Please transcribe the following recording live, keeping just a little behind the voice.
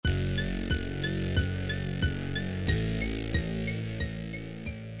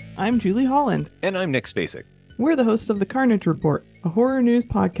I'm Julie Holland. And I'm Nick Spacek. We're the hosts of The Carnage Report, a horror news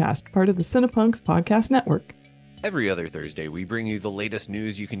podcast, part of the Cinepunks Podcast Network. Every other Thursday, we bring you the latest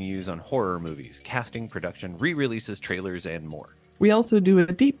news you can use on horror movies, casting, production, re-releases, trailers, and more. We also do a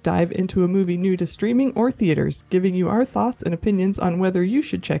deep dive into a movie new to streaming or theaters, giving you our thoughts and opinions on whether you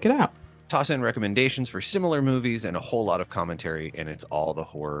should check it out. Toss in recommendations for similar movies and a whole lot of commentary, and it's all the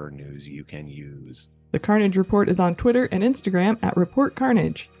horror news you can use. The Carnage Report is on Twitter and Instagram at Report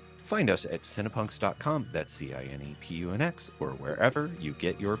Carnage. Find us at cinepunks.com, that's CINEPUNX, or wherever you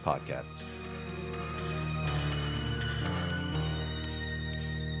get your podcasts.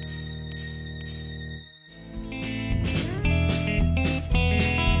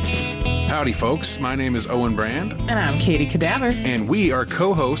 Howdy, folks. My name is Owen Brand. And I'm Katie Cadaver. And we are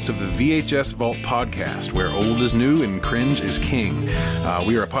co-hosts of the VHS Vault podcast, where old is new and cringe is king.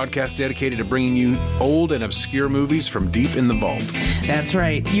 We are a podcast dedicated to bringing you old and obscure movies from deep in the vault. That's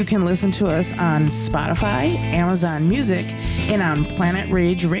right. You can listen to us on Spotify, Amazon Music, and on Planet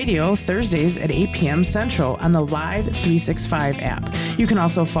Rage Radio Thursdays at 8 p.m. Central on the Live 365 app. You can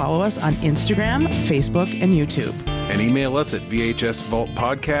also follow us on Instagram, Facebook, and YouTube. And email us at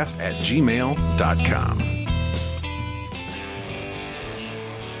vhsvaultpodcast@gmail.com.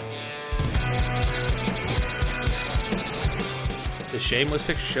 The Shameless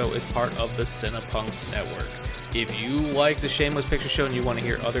Picture Show is part of the Cinepunks Network. If you like the Shameless Picture Show and you want to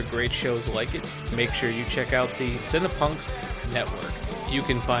hear other great shows like it, make sure you check out the Cinepunks Network. You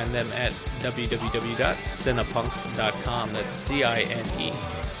can find them at www.cinepunks.com. That's CINEPUNX.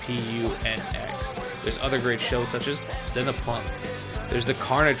 There's other great shows such as Cinepunks. There's The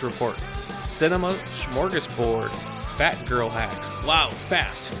Carnage Report, Cinema Smorgasbord, Fat Girl Hacks, Loud,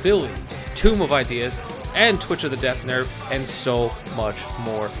 Fast, Philly, Tomb of Ideas, and Twitch of the Death Nerve, and so much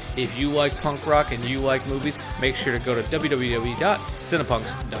more. If you like punk rock and you like movies, make sure to go to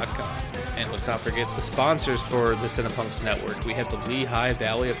www.cinepunks.com. And let's not forget the sponsors for the Cinepunks Network. We have the Lehigh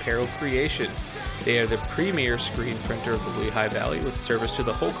Valley Apparel Creations. They are the premier screen printer of the Lehigh Valley with service to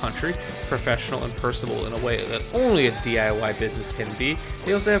the whole country, professional and personable in a way that only a DIY business can be.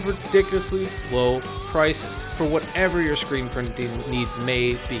 They also have ridiculously low prices for whatever your screen printing needs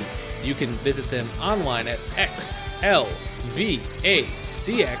may be. You can visit them online at xlvacx.com.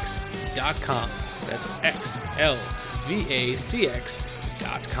 That's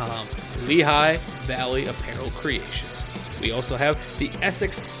xlvacx.com. Lehigh Valley Apparel Creations. We also have the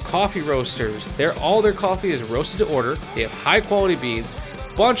Essex Coffee Roasters. All their coffee is roasted to order. They have high quality beans,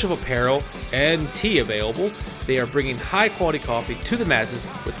 bunch of apparel, and tea available. They are bringing high quality coffee to the masses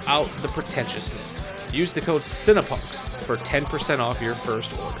without the pretentiousness. Use the code CINEPUNKS for 10% off your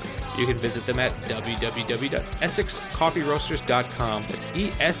first order. You can visit them at www.essexcoffeeroasters.com. That's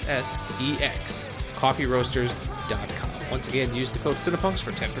ESSEX, coffeeroasters.com. Once again, use the code CINEPUNKS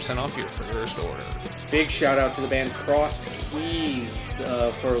for 10% off your first order. Big shout out to the band Crossed Keys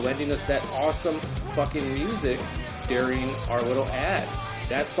for lending us that awesome fucking music during our little ad.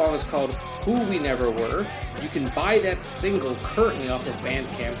 That song is called Who We Never Were. You can buy that single currently off of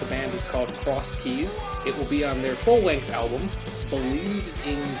Bandcamp. The band is called Crossed Keys. It will be on their full-length album, Believes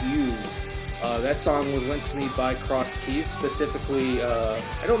in You. That song was lent to me by Crossed Keys, specifically, I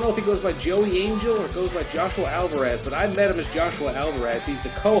don't know if he goes by Joey Angel or goes by Joshua Alvarez, but I met him as Joshua Alvarez. He's the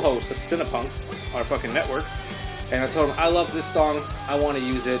co-host of Cinepunks, our fucking network, and I told him, I love this song, I want to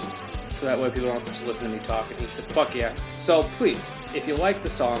use it, so that way people don't have to just listen to me talk, and he said, fuck yeah. So please, if you like the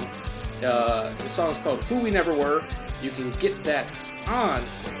song is called Who We Never Were. You can get that on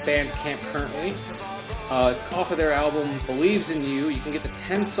Bandcamp currently. Off of their album Believes in You. You can get the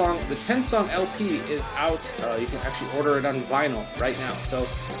 10-song LP is out. You can actually order it on vinyl right now. So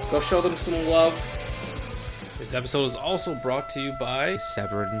go show them some love. This episode is also brought to you by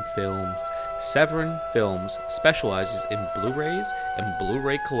Severin Films. Severin Films specializes in Blu-rays and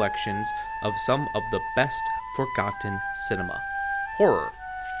Blu-ray collections of some of the best forgotten cinema, horror,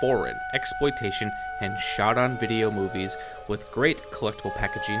 foreign, exploitation, and shot-on-video movies with great collectible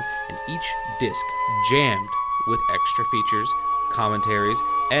packaging and each disc jammed with extra features, commentaries,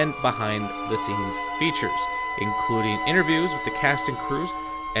 and behind-the-scenes features, including interviews with the cast and crews,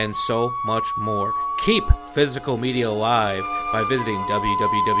 and so much more. Keep physical media alive by visiting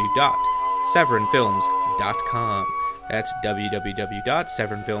www.severinfilms.com. That's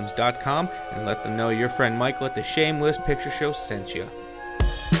www.severinfilms.com, and let them know your friend Michael at the Shameless Picture Show sent you.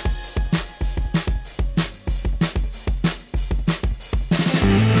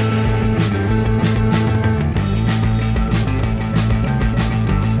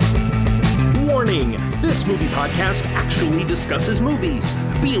 This movie podcast actually discusses movies.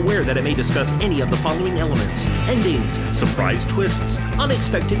 Be aware that it may discuss any of the following elements: endings, surprise twists,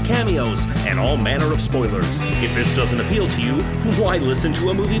 unexpected cameos, and all manner of spoilers. If this doesn't appeal to you, why listen to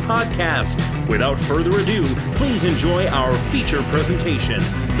a movie podcast? Without further ado, please enjoy our feature presentation,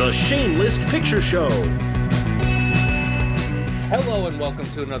 The Shameless Picture Show. Hello and welcome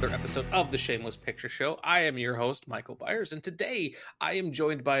to another episode of The Shameless Picture Show. I am your host, Michael Byers, and today I am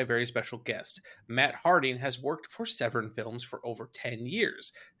joined by a very special guest. Matt Harding has worked for Severin Films for over 10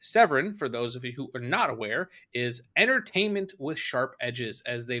 years. Severin, for those of you who are not aware, is entertainment with sharp edges,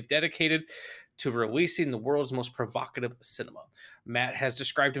 as they've dedicated to releasing the world's most provocative cinema. Matt has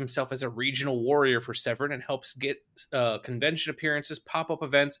described himself as a regional warrior for Severin and helps get convention appearances, pop-up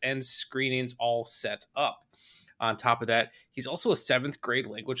events, and screenings all set up. On top of that, he's also a 7th grade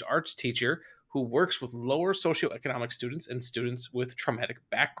language arts teacher who works with lower socioeconomic students and students with traumatic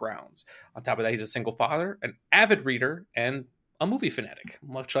backgrounds. On top of that, he's a single father, an avid reader, and a movie fanatic,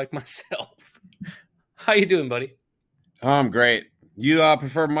 much like myself. How you doing, buddy? I'm great. You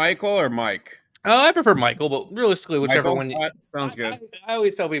prefer Michael or Mike? I prefer Michael, but realistically, whichever Michael? one. Sounds good. I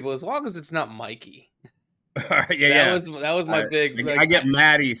always tell people, as long as it's not Mikey. All right, yeah. That was my big. I get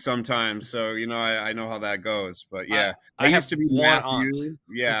Maddie sometimes, so I know how that goes. But yeah, I used to be Matthew.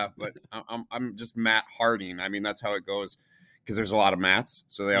 Yeah, but I'm just Matt Harding. I mean, that's how it goes because there's a lot of Matts,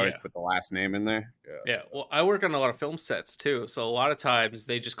 so they always put the last name in there. Yeah. Well, I work on a lot of film sets too, so a lot of times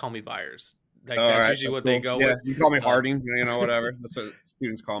they just call me Byers. That's usually what they go with. You call me Harding, whatever. That's what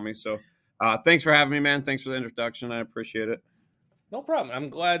students call me. So, thanks for having me, man. Thanks for the introduction. I appreciate it. No problem. I'm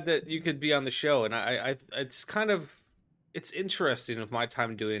glad that you could be on the show, and it's interesting of my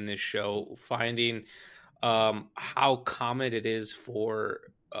time doing this show, finding how common it is for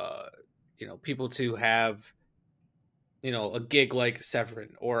people to have a gig like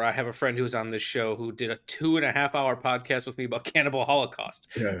Severin, or I have a friend who was on this show who did a 2.5-hour podcast with me about Cannibal Holocaust.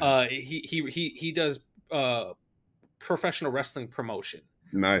 Yeah. He does professional wrestling promotion.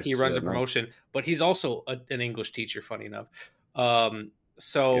 Nice. He runs a promotion, but he's also an English teacher, funny enough.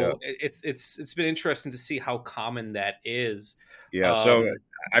 It's been interesting to see how common that is. Yeah. So,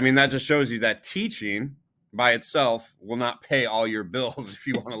 I mean, that just shows you that teaching by itself will not pay all your bills if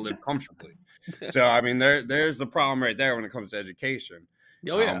you want to live comfortably. So, I mean, there's the problem right there when it comes to education.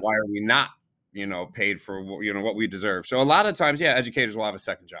 Oh, yeah. Why are we not, paid for, what we deserve? So a lot of times, educators will have a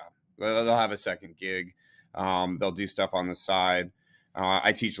second job. They'll have a second gig. They'll do stuff on the side.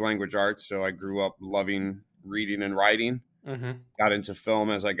 I teach language arts, so I grew up loving reading and writing. Mm-hmm. Got into film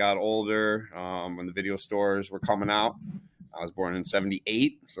as I got older, when the video stores were coming out. I was born in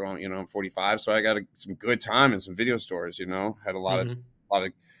 78, so I'm 45, so I got some good time in some video stores. Had a lot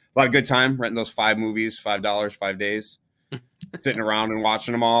of good time renting those 5 movies, $5, 5 days, sitting around and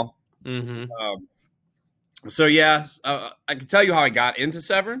watching them all. Mm-hmm. I can tell you how I got into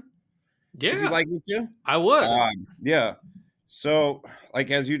Severin. Yeah, if you'd like me to, I would. Yeah. So,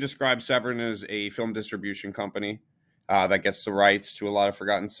 as you described, Severin is a film distribution company that gets the rights to a lot of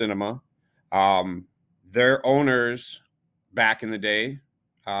forgotten cinema. Their owners back in the day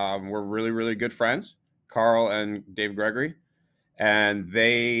were really, really good friends, Carl and Dave Gregory. And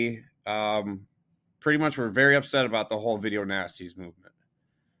they pretty much were very upset about the whole video nasties movement.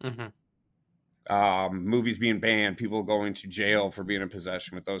 Mm-hmm. Movies being banned, people going to jail for being in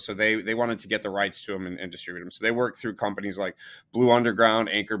possession with those. So they wanted to get the rights to them and distribute them. So they worked through companies like Blue Underground,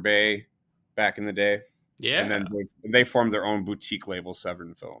 Anchor Bay back in the day. Yeah. And then they formed their own boutique label,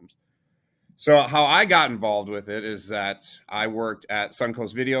 Severin Films. So how I got involved with it is that I worked at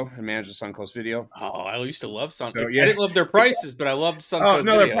Suncoast Video and managed Suncoast Video. Oh, I used to love Suncoast. So, I didn't love their prices, but I loved Suncoast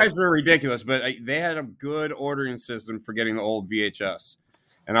Video. No, their prices were ridiculous, but they had a good ordering system for getting the old VHS.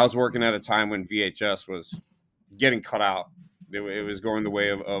 And I was working at a time when VHS was getting cut out. It was going the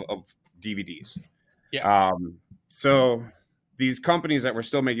way of DVDs. Yeah. So these companies that were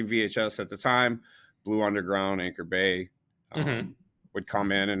still making VHS at the time, Blue Underground, Anchor Bay, would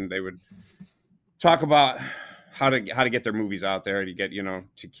come in and they would talk about how to get their movies out there, to get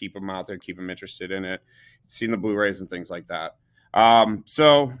to keep them out there, keep them interested in it, seeing the Blu-rays and things like that.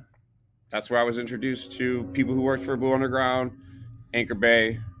 So that's where I was introduced to people who worked for Blue Underground, Anchor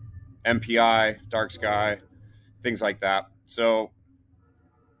Bay, MPI, Dark Sky, things like that. So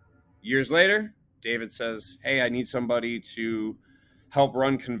years later, David says, "Hey, I need somebody to help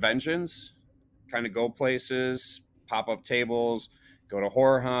run conventions, kind of go places, pop up tables, go to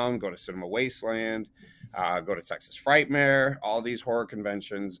Horror Hound, go to Cinema Wasteland, go to Texas Frightmare, all these horror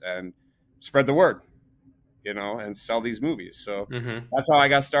conventions, and spread the word, and sell these movies." So that's how I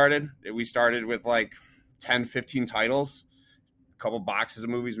got started. We started with like 10, 15 titles, a couple boxes of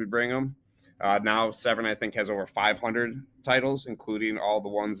movies we'd bring them. Now Severin, I think, has over 500 titles, including all the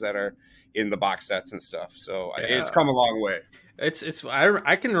ones that are in the box sets and stuff. So it's come a long way.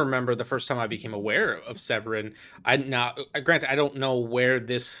 I can remember the first time I became aware of Severin. Granted, I don't know where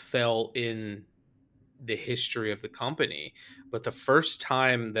this fell in the history of the company, but the first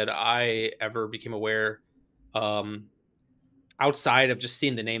time that I ever became aware, outside of just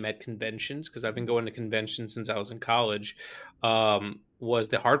seeing the name at conventions, because I've been going to conventions since I was in college, was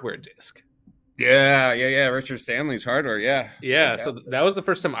the hardware disc. Yeah. Richard Stanley's hardware. Yeah. So that was the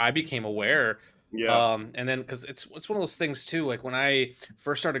first time I became aware. Yeah. And then because it's one of those things too, like when I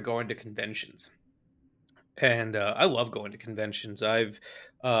first started going to conventions, and I love going to conventions.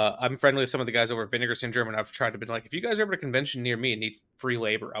 I'm friendly with some of the guys over at Vinegar Syndrome, and I've tried to be like, if you guys are ever at a convention near me and need free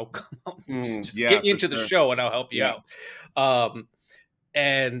labor, I'll come out and just get you into the show and I'll help you out.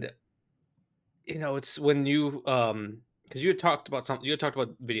 And it's when you because you had talked about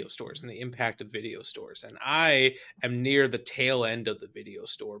video stores and the impact of video stores, and I am near the tail end of the video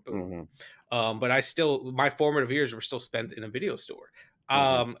store boom. But my formative years were still spent in a video store.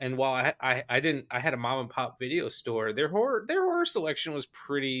 And while I had a mom and pop video store, their horror selection was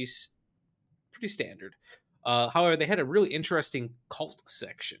pretty standard. However, they had a really interesting cult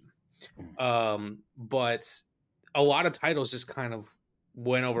section. But a lot of titles just kind of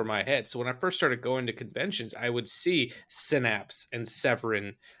went over my head. So when I first started going to conventions, I would see Synapse and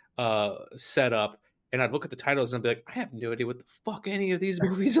Severin set up, and I'd look at the titles and I'd be like, I have no idea what the fuck any of these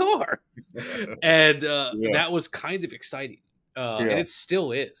movies are. And that was kind of exciting. And it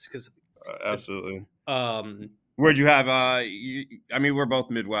still is, because absolutely. Where'd you have? We're both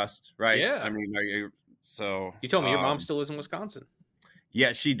Midwest, right? Yeah. So you told me your mom still lives in Wisconsin.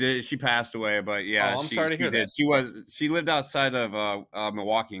 Yeah, she did. She passed away, but yeah, I'm sorry to hear that. She lived outside of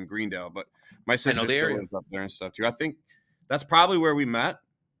Milwaukee in Greendale, but my sister still lives up there and stuff too. I think that's probably where we met.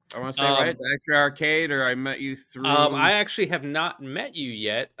 I want to say right, the Extra Arcade, or I met you through. I actually have not met you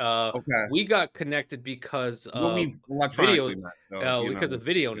yet. Okay, we got connected because of video. Because of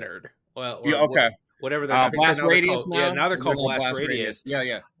Video Nerd. Well, okay, whatever they're Blast Radius now. Yeah, now they're called Blast Radius.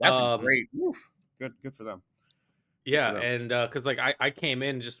 Yeah, that's great. Good for them. Yeah, and because I came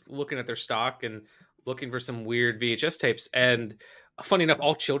in just looking at their stock and looking for some weird VHS tapes, and funny enough,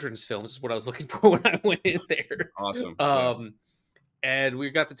 all children's films is what I was looking for when I went in there. Awesome. And we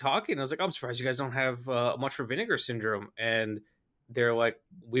got to talking. I was like, I'm surprised you guys don't have much for Vinegar Syndrome. And they're like,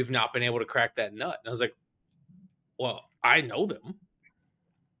 we've not been able to crack that nut. And I was like, well, I know them.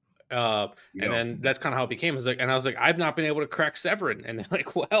 And then that's kind of how it became. I was like, I've not been able to crack Severin. And they're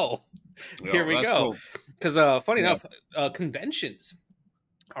like, well, here we go. Because funny enough, conventions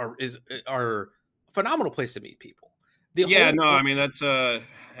are a phenomenal place to meet people. That's the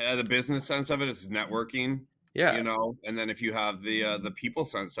business sense of it is networking. Yeah, and then if you have the people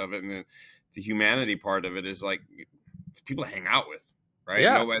sense of it, and the humanity part of it is like people to hang out with, right?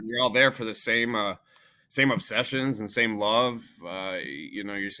 Yeah, you're all there for the same obsessions and same love,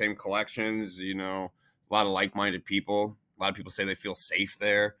 your same collections, a lot of like-minded people. A lot of people say they feel safe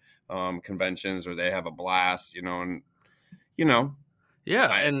there, conventions, or they have a blast, and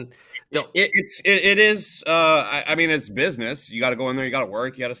yeah, and it is. It's business. You got to go in there. You got to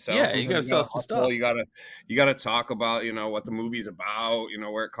work. You got to sell. Yeah, you got to sell some stuff. You got to talk about what the movie's about.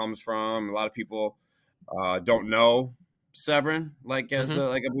 Where it comes from. A lot of people don't know Severin as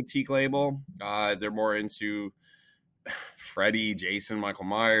a boutique label. They're more into Freddy, Jason, Michael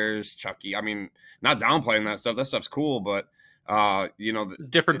Myers, Chucky. Not downplaying that stuff. That stuff's cool, but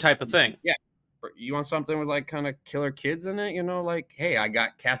different type of thing. Yeah. You want something with kind of killer kids in it, hey, I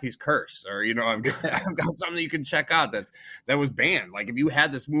got Kathy's Curse, or I've got something you can check out that was banned. If you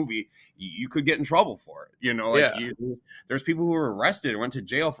had this movie, you could get in trouble for it. There's people who were arrested and went to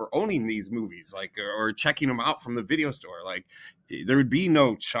jail for owning these movies, or checking them out from the video store. There would be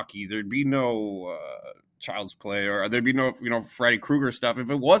no Chucky, there'd be no Child's Play, or there'd be no Freddy Krueger stuff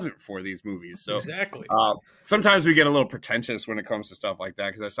if it wasn't for these movies. So exactly. Sometimes we get a little pretentious when it comes to stuff like that,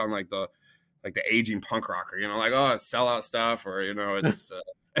 because I sound like the aging punk rocker, it's sellout stuff, or it's.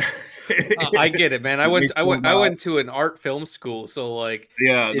 I get it, man. I went to an art film school, so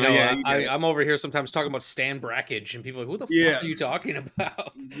I'm over here sometimes talking about Stan Brakhage, and people are like, "Who the fuck are you talking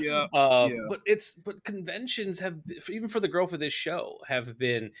about?" Yeah, but conventions have, even for the growth of this show, have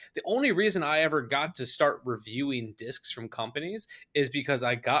been the only reason I ever got to start reviewing discs from companies is because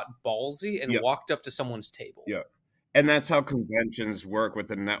I got ballsy and walked up to someone's table. Yeah. And that's how conventions work with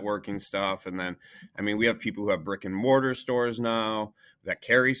the networking stuff. And then, we have people who have brick and mortar stores now that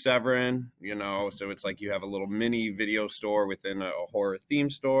carry Severin, so it's like you have a little mini video store within a horror theme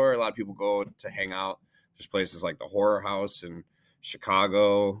store. A lot of people go to hang out. There's places like the Horror House in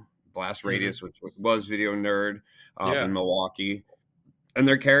Chicago, Blast Radius, which was Video Nerd Yeah. in Milwaukee. And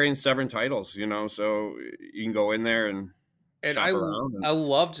they're carrying Severn titles, you know, so you can go in there and shop around. I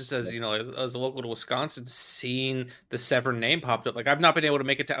love, just as, you know, as a local to Wisconsin, seeing the Severn name popped up. Like, I've not been able to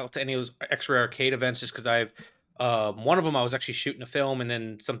make it to any of those extra arcade events just because I've one of them I was actually shooting a film, and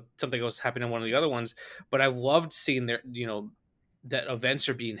then something else happened in one of the other ones. But I loved seeing their, you know, that events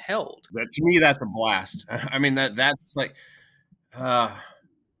are being held. That, to me, that's a blast. I mean, that's like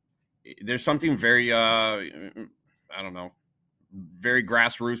there's something very I don't know, very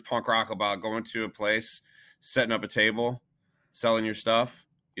grassroots punk rock about going to a place, setting up a table, selling your stuff,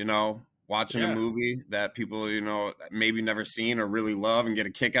 you know, watching a movie that people, you know, maybe never seen or really love and get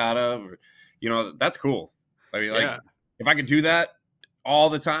a kick out of, or, you know, that's cool. I mean, like, if I could do that all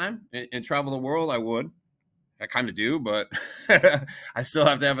the time and travel the world, I would. I kind of do, but I still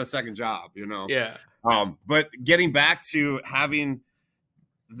have to have a second job, you know? Yeah. But getting back to having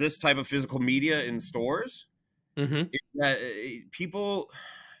this type of physical media in stores, people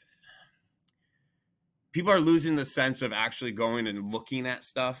are losing the sense of actually going and looking at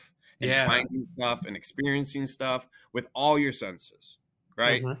stuff and finding stuff and experiencing stuff with all your senses,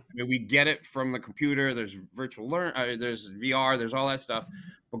 right? I mean, we get it from the computer. There's virtual there's VR, there's all that stuff,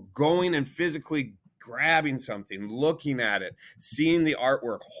 but going and physically grabbing something, looking at it, seeing the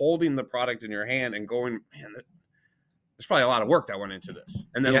artwork, holding the product in your hand and going, man, there's probably a lot of work that went into this,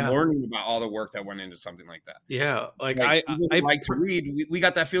 and then learning about all the work that went into something like that. Yeah, like I like to read. We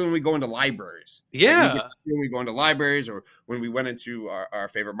got that feeling when we go into libraries. Yeah, like we get that feeling when we go into libraries, or when we went into our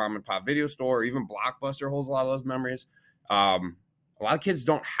favorite mom and pop video store, or even Blockbuster holds a lot of those memories. A lot of kids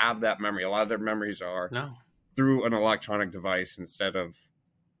don't have that memory. A lot of their memories are through an electronic device instead of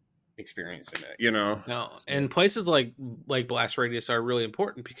experiencing it, you know. And places like Blast Radius are really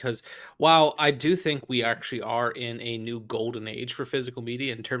important, because while I do think we actually are in a new golden age for physical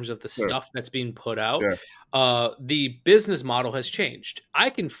media in terms of the stuff that's being put out, the business model has changed.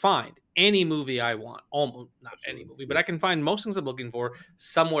 I can find any movie I want, almost not any movie, but I can find most things I'm looking for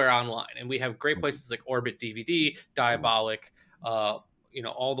somewhere online, and we have great places like Orbit DVD, Diabolic, you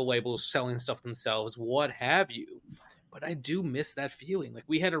know, all the labels selling stuff themselves, what have you. But I do miss that feeling. Like,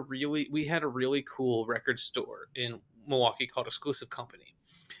 we had a really cool record store in Milwaukee called Exclusive Company.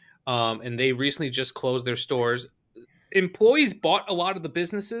 And they recently just closed their stores. Employees bought a lot of the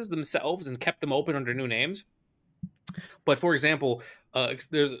businesses themselves and kept them open under new names. But for example,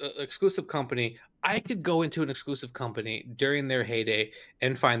 there's an Exclusive Company. I could go into an Exclusive Company during their heyday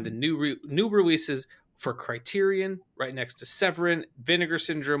and find the new releases for Criterion, right next to Severin, Vinegar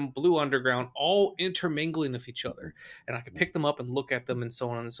Syndrome, Blue Underground, all intermingling with each other. And I could pick them up and look at them and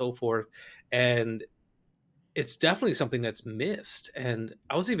so on and so forth. And it's definitely something that's missed. And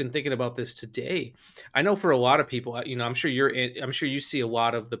I was even thinking about this today. I know for a lot of people, you know, I'm sure you see a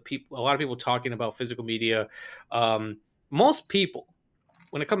lot of people talking about physical media. Most people,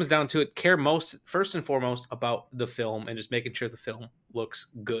 when it comes down to it, care first and foremost about the film and just making sure the film looks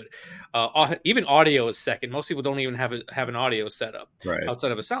good. Even audio is second. Most people don't even have an audio setup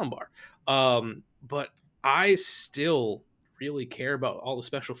outside of a soundbar. But I still really care about all the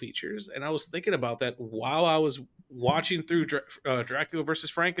special features. And I was thinking about that while I was watching through Dracula versus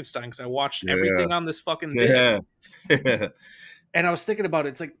Frankenstein, because I watched everything on this fucking disc. And I was thinking about it.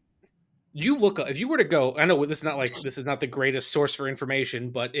 It's like, you look up, if you were to go, I know this is not the greatest source for information,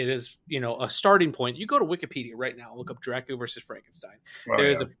 but it is, you know, a starting point. You go to Wikipedia right now, look up Dracula versus Frankenstein.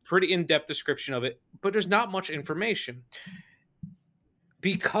 There's a pretty in-depth description of it, but there's not much information.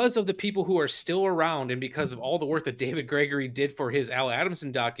 Because of the people who are still around, and because of all the work that David Gregory did for his Al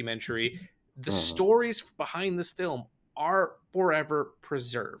Adamson documentary, the stories behind this film are forever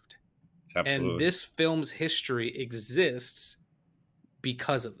preserved. Absolutely. And this film's history exists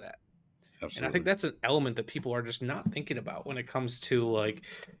because of that. Absolutely. And I think that's an element that people are just not thinking about when it comes to, like,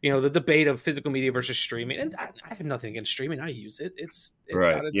 you know, the debate of physical media versus streaming. And I have nothing against streaming. I use it. It's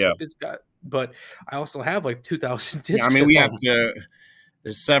got, but I also have like 2,000 discs. I mean, we have to,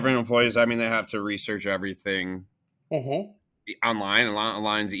 there's several employees. I mean, they have to research everything online, and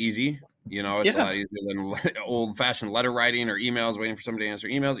online's easy. You know, it's a lot easier than old fashioned letter writing or emails, waiting for somebody to answer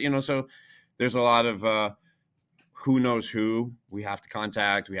emails, you know, so there's a lot of, who knows who we have to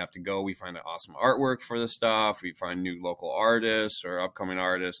contact. We have to go. We find awesome artwork for the stuff. We find new local artists or upcoming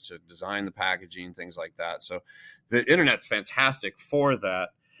artists to design the packaging, things like that. So the internet's fantastic for that.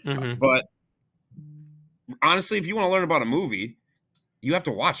 But honestly, if you want to learn about a movie, you have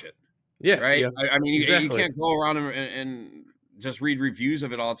to watch it. Yeah. Right. Yeah. I mean, you can't go around and just read reviews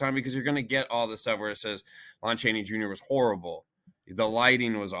of it all the time, because you're going to get all the stuff where it says Lon Chaney Jr. was horrible. The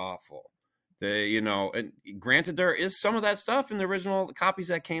lighting was awful. And granted, there is some of that stuff in the original copies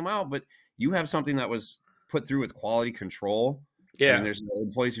that came out, but you have something that was put through with quality control. Yeah. And there's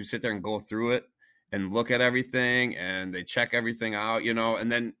employees who sit there and go through it and look at everything and they check everything out,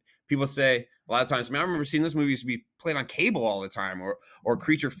 and then people say a lot of times, man, I remember seeing this movie used to be played on cable all the time, or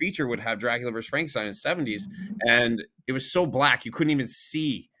Creature Feature would have Dracula vs. Frankenstein in the 70s. And it was so black, you couldn't even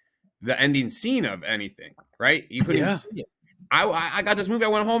see the ending scene of anything, right? You couldn't even see it. I got this movie, I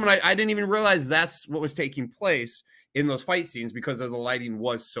went home and I didn't even realize that's what was taking place in those fight scenes because of the lighting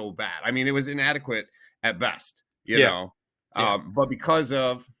was so bad. I mean, it was inadequate at best, you know, but because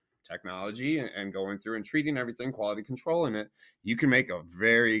of technology and going through and treating everything, quality control in it, you can make a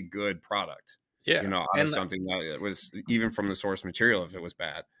very good product, out of something that was even from the source material if it was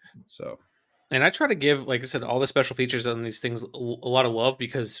bad. So, and I try to give, like I said, all the special features on these things a lot of love,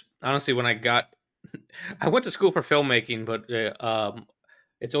 because honestly, when I went to school for filmmaking, but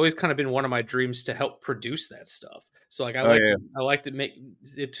it's always kind of been one of my dreams to help produce that stuff. So like I like to make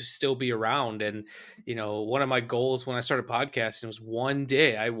it to still be around. And one of my goals when I started podcasting was one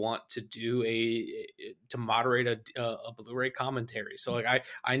day I want to do to moderate a Blu-ray commentary. So like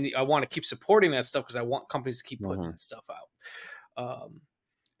I want to keep supporting that stuff because I want companies to keep putting that stuff out.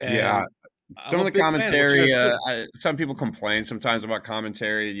 Some of the commentary, some people complain sometimes about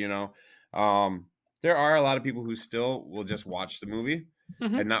commentary. There are a lot of people who still will just watch the movie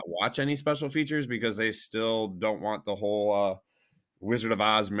and not watch any special features because they still don't want the whole Wizard of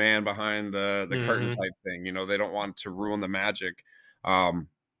Oz man behind the curtain type thing. They don't want to ruin the magic.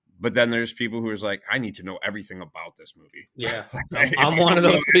 But then there's people who is like, I need to know everything about this movie. Yeah, I'm one of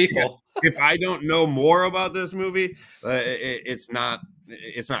those people. If I don't know more about this movie, it's not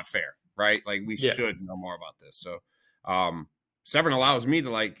fair, right? Like we should know more about this. So Severn allows me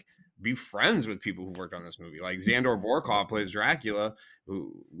to be friends with people who worked on this movie. Like Xandor Vorkov plays Dracula,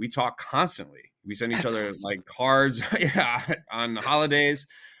 who we talk constantly. We send each other cards on holidays.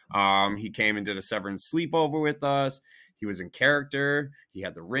 He came and did a Severn sleepover with us. He was in character. He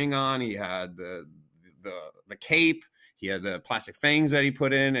had the ring on. He had the cape. He had the plastic fangs that he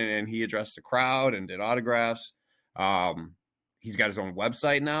put in, and he addressed the crowd and did autographs. He's got his own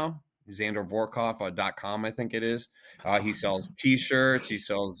website now, XandorVorkov.com, I think it is. He sells T-shirts. He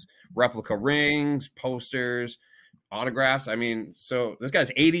sells replica rings, posters, autographs. I mean, so this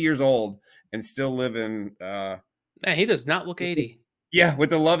guy's 80 years old and still living. Man, he does not look 80. Yeah,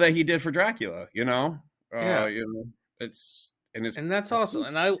 with the love that he did for Dracula, And that's awesome.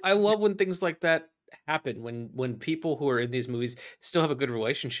 And I love when things like that happen, when people who are in these movies still have a good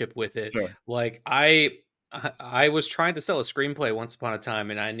relationship with it. Sure. Like I was trying to sell a screenplay once upon a time,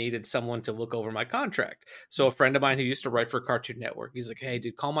 and I needed someone to look over my contract. So a friend of mine who used to write for Cartoon Network, he's like, hey,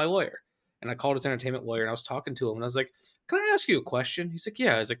 dude, call my lawyer. And I called his entertainment lawyer, and I was talking to him, and I was like, can I ask you a question? He's like,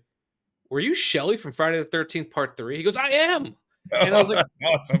 yeah. I was like, were you Shelley from Friday the 13th Part 3? He goes, I am. And I was like, that's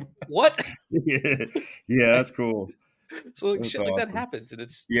awesome. What? Yeah, that's cool. So shit awesome. Like that happens, and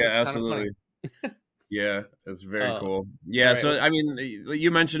it's absolutely. Yeah, it's very cool. Yeah, right. So I mean,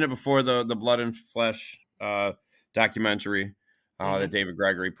 you mentioned it before, the Blood and Flesh documentary that David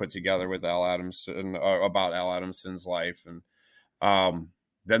Gregory put together with Al Adamson about Al Adamson's life, and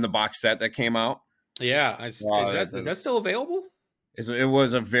then the box set that came out. Yeah, is that still available? It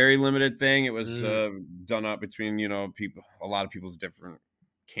was a very limited thing. It was done up between people, a lot of people's different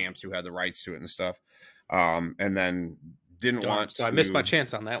camps who had the rights to it and stuff, and then didn't want. So I missed my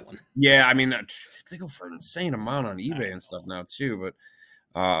chance on that one. Yeah, I mean, they go for an insane amount on eBay and stuff now too, but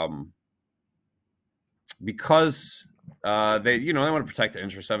because they want to protect the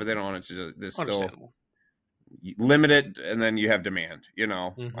interest of it, they don't want it to still limit it, and then you have demand.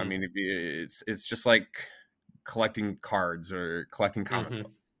 I mean, it's just like collecting cards or collecting comic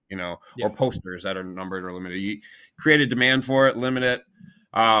books, or posters that are numbered or limited. You create a demand for it, limit it.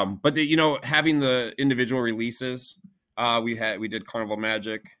 But having the individual releases, we did Carnival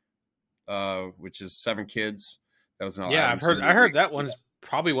Magic, which is 7 Kids. That was an I heard that one is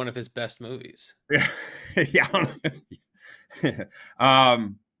probably one of his best movies. Yeah.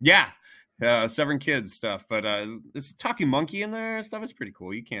 7 Kids stuff, but this Talking Monkey in there and stuff is pretty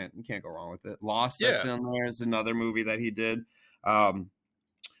cool. You can't go wrong with it. Lost that's in there is another movie that he did.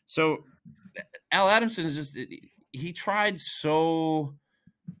 So Al Adamson is just, he tried so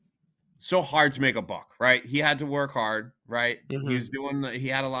hard to make a buck, right? He had to work hard, right? He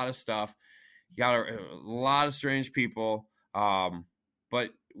had a lot of stuff. He got a lot of strange people,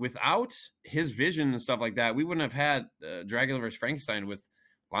 but without his vision and stuff like that, we wouldn't have had Dracula vs. Frankenstein with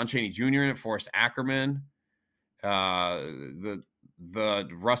Lon Chaney Jr. in it, Forrest Ackerman, the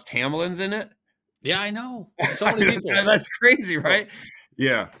Rust Hamlin's in it. Yeah, I know. So many people. That's crazy, right?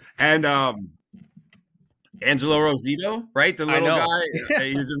 Yeah, and Angelo Rosito, right? The little guy,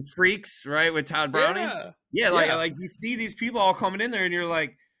 he's in Freaks, right, with Todd Browning. Yeah, like you see these people all coming in there, and you're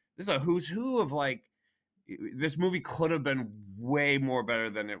like, this is a who's who of like, this movie could have been way more better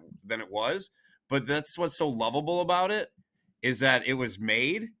than it was, but that's what's so lovable about it is that it was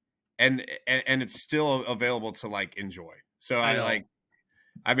made and it's still available to like enjoy. So I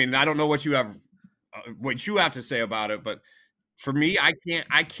mean, I don't know what you have to say about it, but for me,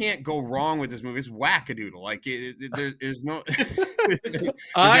 I can't go wrong with this movie. It's wackadoodle. Like there is no.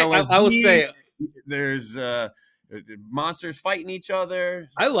 I will say there's monsters fighting each other.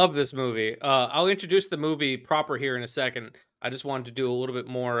 I love this movie. I'll introduce the movie proper here in a second. I just wanted to do a little bit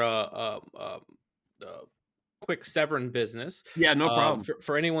more quick Severin business. Yeah, no problem.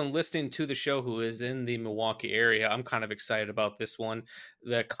 For anyone listening to the show who is in the Milwaukee area, I'm kind of excited about this one.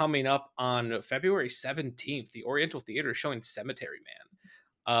 That coming up on February 17th, the Oriental Theater is showing Cemetery Man.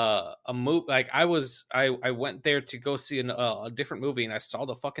 A movie like I went there to go see a different movie, and I saw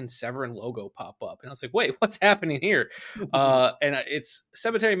the fucking Severin logo pop up, and I was like, wait, what's happening here? And it's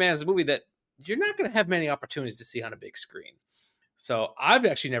Cemetery Man is a movie that you're not going to have many opportunities to see on a big screen. So I've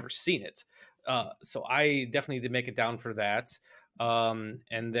actually never seen it. So I definitely need to make it down for that. And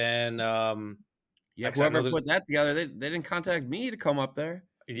then whoever put that together, they didn't contact me to come up there.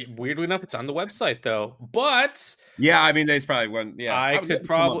 Weirdly enough, it's on the website though. But yeah, I mean, they probably wouldn't. Yeah, I could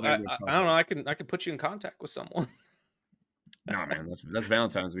probably. I don't know. I can put you in contact with someone. No, man, that's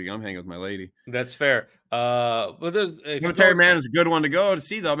Valentine's week. I'm hanging with my lady. That's fair. But Cemetery Man is a good one to go to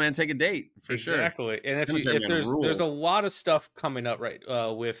see, though. Man, take a date for sure. Exactly. And if there's a lot of stuff coming up right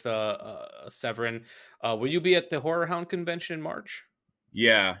with Severin. Will you be at the Horror Hound convention in March?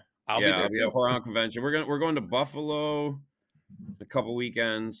 Yeah, I'll be there. I'll be at Horror Hound convention. We're going to Buffalo a couple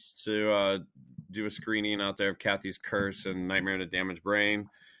weekends to do a screening out there of Kathy's Curse and Nightmare in a Damaged Brain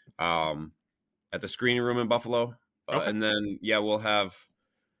at the screening room in Buffalo. Okay. And then, we'll have,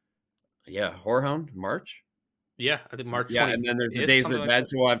 Horror Hound, March? Yeah, I think March 20th. Yeah, and then there's the Days of the Dead,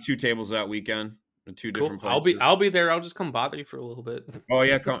 so we'll have 2 tables that weekend in 2 different places. I'll be there. I'll just come bother you for a little bit. Oh,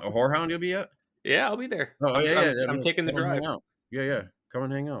 yeah, Horror Hound you'll be at? Yeah, I'll be there. Oh, I'm taking the drive. Yeah, come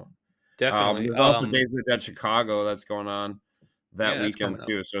and hang out. Definitely. There's also Days of the Dead Chicago that's going on that weekend,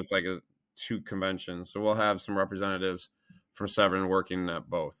 too, so it's like 2 conventions. So we'll have some representatives from Severin working at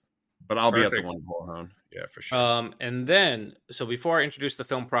both. But I'll be at the one in Horror Hound. Yeah, for sure. And then, so before I introduce the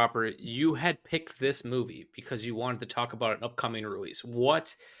film proper, you had picked this movie because you wanted to talk about an upcoming release.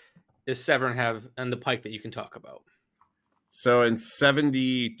 What does Severin have on the pike that you can talk about? So in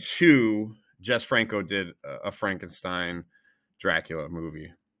 1972, Jess Franco did a Frankenstein Dracula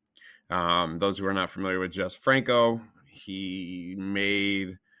movie. Those who are not familiar with Jess Franco, he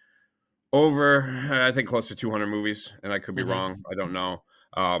made over, I think, close to 200 movies, and I could be wrong. I don't know.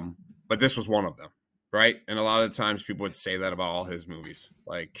 But this was one of them, right? And a lot of times people would say that about all his movies.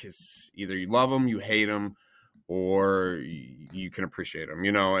 Like, it's either you love them, you hate them, or you can appreciate them,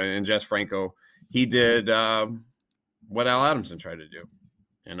 And Jess Franco, he did what Al Adamson tried to do,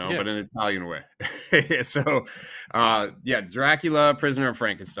 but in an Italian way. So, Dracula, Prisoner of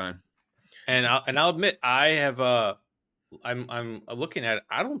Frankenstein. And I'll admit, I have I'm looking at it.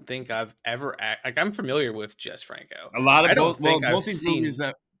 I don't think I've ever I'm familiar with Jess Franco. A lot of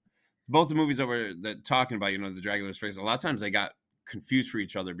both the movies that we're talking about, the Dracula's phrase. A lot of times they got confused for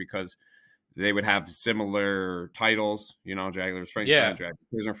each other because they would have similar titles. Dracula's Frankenstein, Dracula,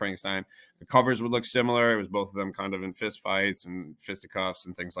 Prisoner of Frankenstein. The covers would look similar. It was both of them kind of in fist fights and fisticuffs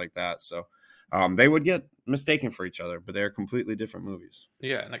and things like that. So they would get mistaken for each other, but they're completely different movies.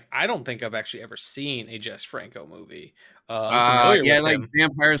 Yeah, like I don't think I've actually ever seen a Jess Franco movie. With him.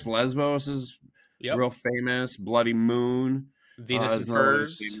 Vampires Lesbos is real famous. Bloody Moon, Venus and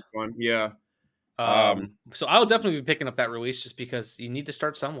Furs. Yeah. So I'll definitely be picking up that release just because you need to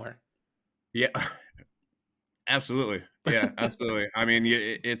start somewhere. Yeah, absolutely. Yeah, absolutely. I mean,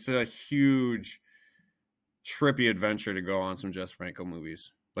 it's a huge, trippy adventure to go on some Jess Franco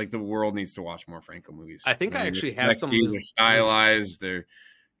movies. Like, the world needs to watch more Franco movies. I think I actually have some. They're stylized, they're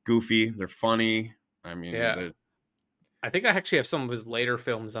goofy, they're funny. I mean, I think I actually have some of his later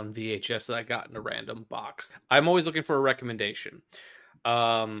films on VHS that I got in a random box. I'm always looking for a recommendation.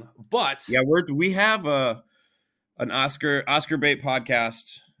 But we have an Oscar bait podcast,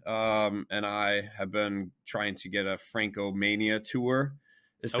 and I have been trying to get a Franco Mania tour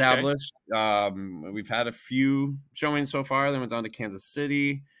established. We've had a few showings so far. They went down to Kansas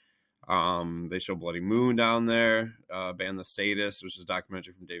City. They show Bloody Moon down there. Band the Sadists, which is a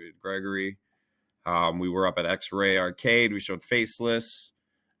documentary from David Gregory. We were up at X-Ray Arcade. We showed Faceless.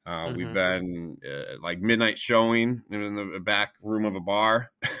 We've been like midnight showing in the back room of a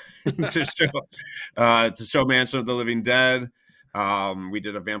bar to show Mansion of the Living Dead. We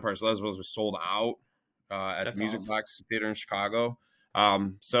did a Vampires Lesbos, was sold out at That's the Music awesome. Box Theater in Chicago.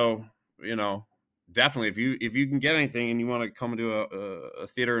 So definitely if you can get anything and you want to come to a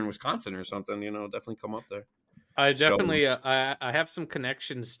theater in Wisconsin or something, definitely come up there. I definitely I have some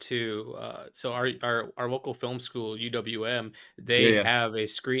connections to so our local film school UWM. They have a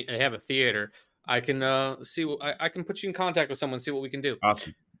screen. They have a theater. I can see. I can put you in contact with someone. See what we can do.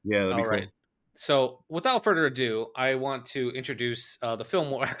 Awesome. Yeah, that'd be cool. So without further ado, I want to introduce the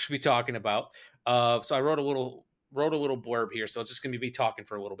film we'll actually be talking about. So I wrote a little blurb here. So it's just going to be talking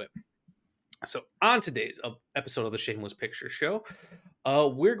for a little bit. So on today's episode of the Shameless Picture Show,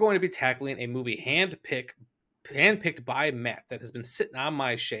 we're going to be tackling a movie handpicked by Matt that has been sitting on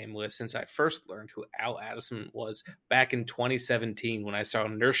my shame list since I first learned who Al Addison was back in 2017 when I saw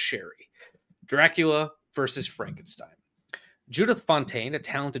Nurse Sherry. Dracula versus Frankenstein. Judith Fontaine, a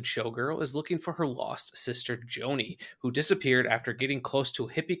talented showgirl, is looking for her lost sister Joni, who disappeared after getting close to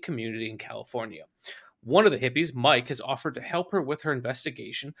a hippie community in California. One of the hippies, Mike, has offered to help her with her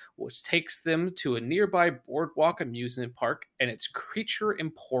investigation, which takes them to a nearby boardwalk amusement park and its creature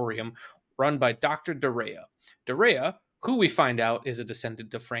emporium run by Dr. Dorea. Dorea, who we find out is a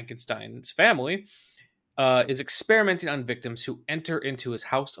descendant of Frankenstein's family, is experimenting on victims who enter into his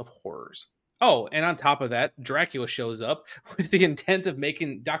house of horrors. Oh, and on top of that, Dracula shows up with the intent of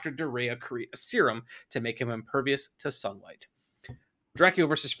making Dr. Dorea create a serum to make him impervious to sunlight. Dracula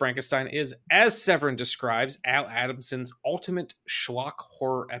vs. Frankenstein is, as Severin describes, Al Adamson's ultimate schlock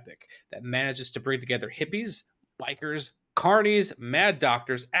horror epic that manages to bring together hippies, bikers, carnies, mad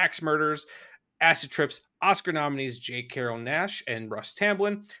doctors, axe murderers, acid trips, Oscar nominees J. Carrol Naish and Russ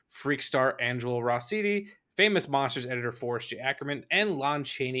Tamblyn, freak star Angelo Rossiti, famous Monsters editor Forrest J. Ackerman, and Lon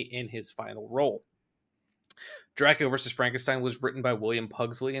Chaney in his final role. Dracula vs. Frankenstein was written by William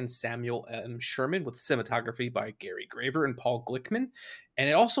Pugsley and Samuel M. Sherman, with cinematography by Gary Graver and Paul Glickman, and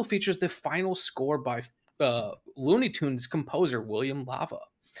it also features the final score by Looney Tunes composer William Lava.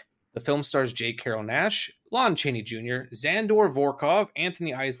 The film stars J. Carrol Naish, Lon Chaney Jr., Zandor Vorkov,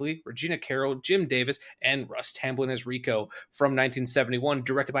 Anthony Isley, Regina Carroll, Jim Davis, and Russ Tamblyn as Rico. From 1971,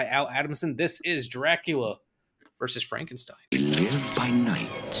 directed by Al Adamson, this is Dracula versus Frankenstein. They live by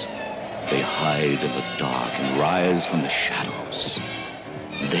night. They hide in the dark and rise from the shadows.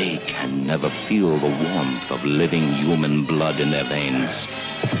 They can never feel the warmth of living human blood in their veins.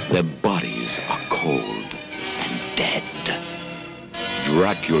 Their bodies are cold and dead.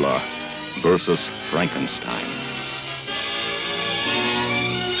 Dracula versus Frankenstein.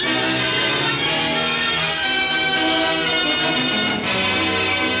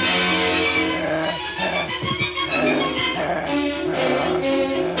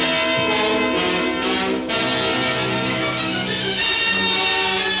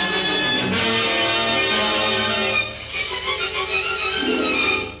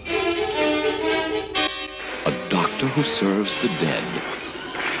 A doctor who serves the dead.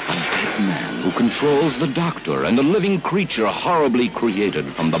 A dead man who controls the doctor and the living creature horribly created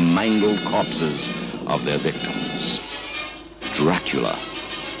from the mangled corpses of their victims. Dracula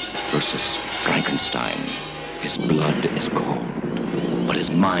versus Frankenstein. His blood is cold, but his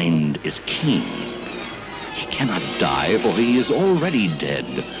mind is keen. He cannot die, for he is already dead.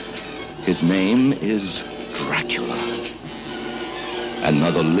 His name is Dracula.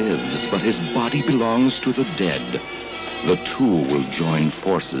 Another lives, but his body belongs to the dead. The two will join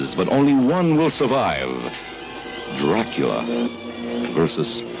forces, but only one will survive. Dracula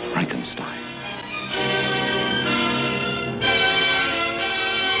versus Frankenstein.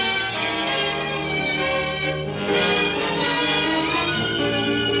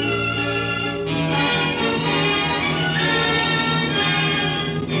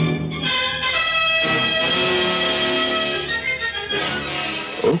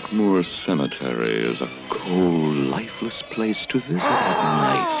 Oakmoor Cemetery is a cold, lifeless place to visit at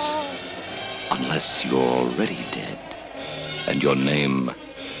night. Unless you're already dead, and your name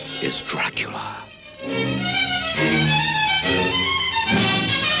is Dracula.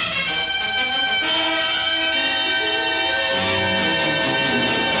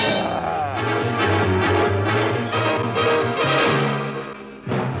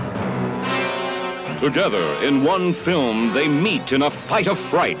 Together, in one film, they meet in a fight of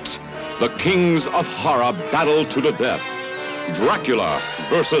fright. The kings of horror battle to the death. Dracula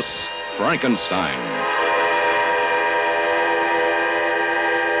versus Frankenstein.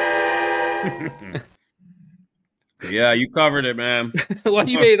 Yeah, you covered it, man. Well,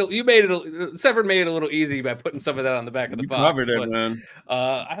 Severin made it a little easy by putting some of that on the back of the box. Covered it, man.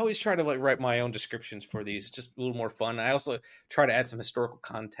 I always try to write my own descriptions for these, just a little more fun. I also try to add some historical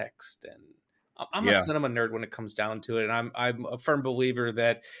context, and I'm a cinema nerd when it comes down to it, and I'm a firm believer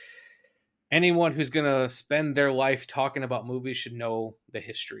that anyone who's going to spend their life talking about movies should know the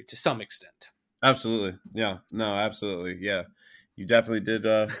history to some extent. Absolutely. Yeah. No, absolutely. Yeah. You definitely did.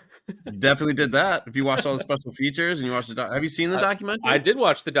 You definitely did that. If you watched all the special features and you watched have you seen the documentary? I did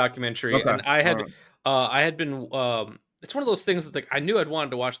watch the documentary, Okay. and I had been. It's one of those things that like I knew I'd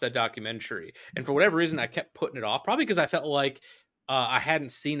wanted to watch that documentary, and for whatever reason, I kept putting it off. Probably because I felt like I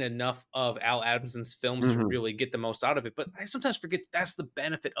hadn't seen enough of Al Adamson's films to really get the most out of it. But I sometimes forget that's the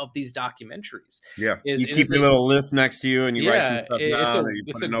benefit of these documentaries. Yeah, you keep your little list next to you, and you write some stuff down, or you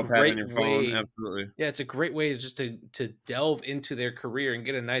it's put a notepad on your phone. Absolutely. Yeah, it's a great way just to delve into their career and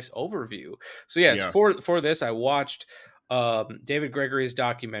get a nice overview. So yeah, for this, I watched David Gregory's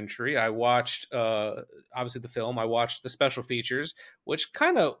documentary. I watched obviously the film. I watched the special features, which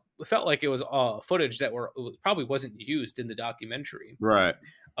kind of felt like it was footage that probably wasn't used in the documentary. Right.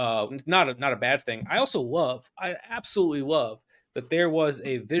 Not a bad thing. I absolutely love that there was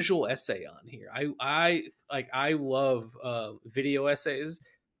a visual essay on here. I love video essays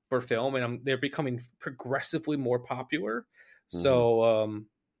for film, and they're becoming progressively more popular. So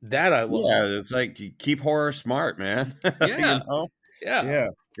that I love. Yeah, it's like you keep horror smart, man. Yeah. Yeah,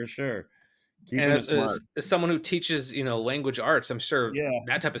 for sure. And as someone who teaches, language arts, I'm sure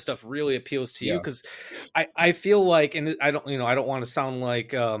that type of stuff really appeals to you, because I feel like, and I don't want to sound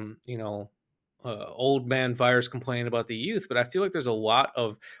like, old man virus complaining about the youth, but I feel like there's a lot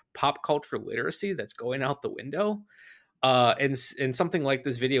of pop culture literacy that's going out the window. And something like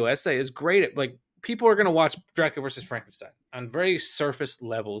this video essay is great at, like, people are going to watch Dracula versus Frankenstein on very surface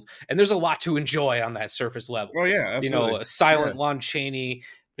levels, and there's a lot to enjoy on that surface level. Oh yeah, absolutely. A silent Lon Chaney.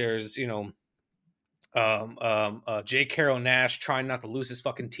 There's J. Carrol Nash trying not to lose his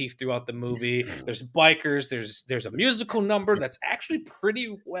fucking teeth throughout the movie. There's bikers. There's a musical number that's actually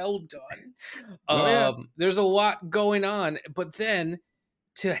pretty well done. There's a lot going on, but then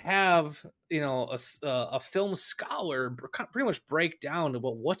to have a film scholar pretty much break down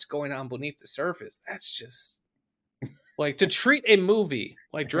about what's going on beneath the surface, that's just like to treat a movie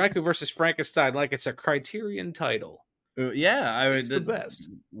like Dracula versus Frankenstein like it's a Criterion title. It's the best.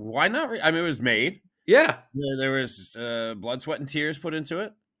 Why not? I mean, it was made. Yeah, there was blood, sweat, and tears put into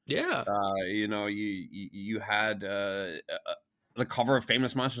it. Yeah, you had the cover of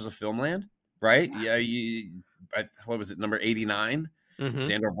Famous Monsters of Filmland, right? Yeah, what was it, number 89?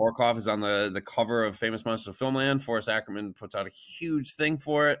 Sandor Vorkov is on the cover of Famous Monsters of Filmland. Forrest Ackerman puts out a huge thing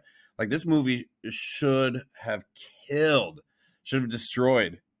for it. Like, this movie should have killed, should have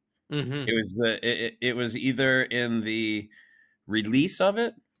destroyed. It was either in the release of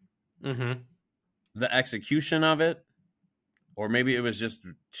it, the execution of it, or maybe it was just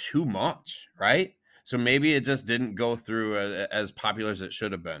too much, right? So maybe it just didn't go through as popular as it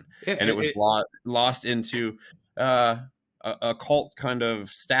should have been, and it was lost into a cult kind of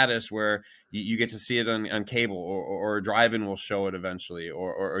status where you get to see it on cable, or a drive-in will show it eventually,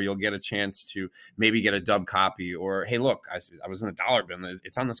 or you'll get a chance to maybe get a dub copy, or hey, look, I was in the dollar bin,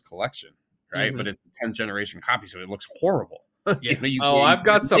 it's on this collection, right? But it's a 10th generation copy, so it looks horrible. Yeah. I've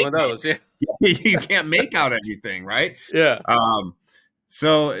got some of those. Yeah, you can't make out anything, right? Yeah.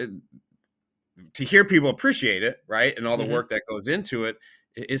 So to hear people appreciate it, right, and all the work that goes into it,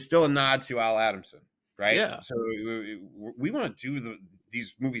 is still a nod to Al Adamson, right? Yeah. So we want to do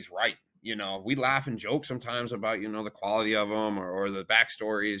these movies right. We laugh and joke sometimes about the quality of them, or the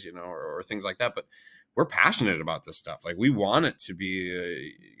backstories, or things like that. But we're passionate about this stuff. Like, we want it to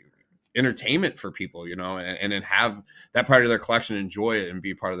be entertainment for people, and then have that part of their collection, enjoy it, and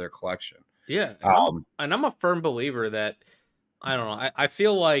be part of their collection. Yeah. And I'm a firm believer that, I don't know, I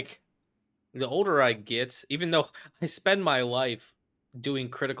feel like the older I get, even though I spend my life doing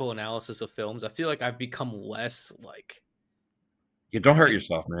critical analysis of films, I feel like I've become less like... You don't hurt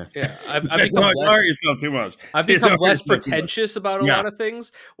yourself, man. Yeah, I've become don't hurt yourself too much. I've become less pretentious about a lot of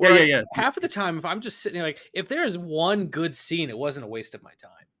things. Where half of the time, if I'm just sitting there, like, if there is one good scene, it wasn't a waste of my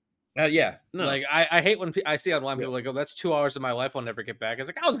time. No. Like, I hate when I see online people like, oh, that's 2 hours of my life I'll never get back. It's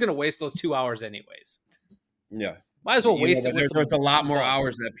like, I was gonna waste those 2 hours anyways. Yeah. Might as well waste it. There's a lot more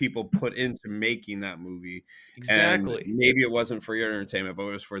hours that people put into making that movie. Exactly. And maybe it wasn't for your entertainment, but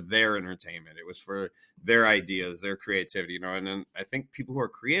it was for their entertainment. It was for their ideas, their creativity, And then I think people who are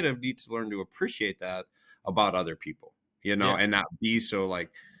creative need to learn to appreciate that about other people, and not be so like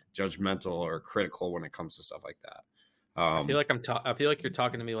judgmental or critical when it comes to stuff like that. I feel like I feel like you're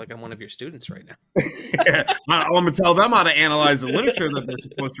talking to me like I'm one of your students right now. I'm gonna tell them how to analyze the literature that they're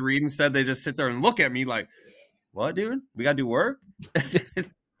supposed to read. Instead, they just sit there and look at me like, "What, dude? We gotta do work?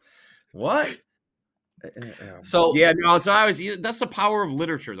 What?" So yeah, no. So that's the power of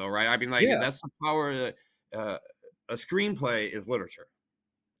literature, though, right? I mean, like that's the power. A screenplay is literature.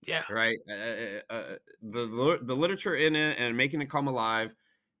 Yeah. Right. The literature in it and making it come alive.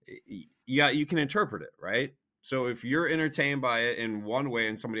 You can interpret it, right? So if you're entertained by it in one way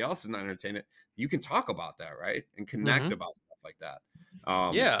and somebody else is not entertained, you can talk about that, right? And connect about stuff like that.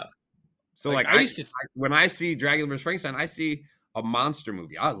 Yeah. So like when I see Dracula vs. Frankenstein, I see a monster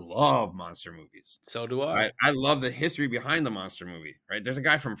movie. I love monster movies. So do I. Right? I love the history behind the monster movie. Right? There's a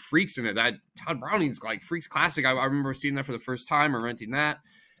guy from Freaks in it. Todd Browning's like Freaks classic. I remember seeing that for the first time or renting that.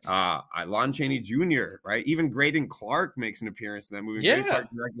 Lon Chaney Jr., right? Even Graydon Clark makes an appearance in that movie. Yeah. Graydon Clark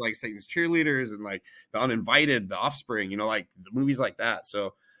directed like Satan's Cheerleaders and like The Uninvited, The Offspring, like the movies like that.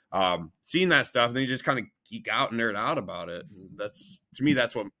 So seeing that stuff, and then you just kind of geek out and nerd out about it.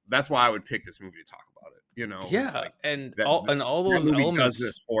 That's why I would pick this movie to talk about it. Yeah, like and all those elements does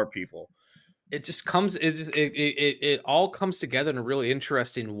this for people. It just comes. It all comes together in a really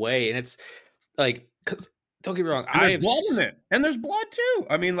interesting way, and it's like because. Don't get me wrong. There's blood in it, and there's blood too.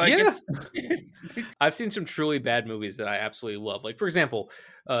 I mean, like, I've seen some truly bad movies that I absolutely love. Like, for example,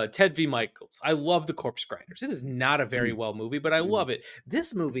 Ted v. Michaels. I love The Corpse Grinders. It is not a very well movie, but I love it.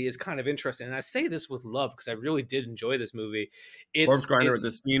 This movie is kind of interesting, and I say this with love because I really did enjoy this movie. Corpse Grinder with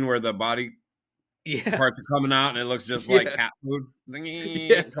the scene where the body parts are coming out, and it looks just like cat food.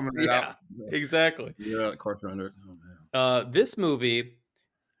 Coming out. Exactly. Yeah, Corpse Grinder. Oh, man. This movie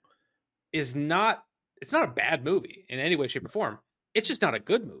is not. It's not a bad movie in any way, shape, or form. It's just not a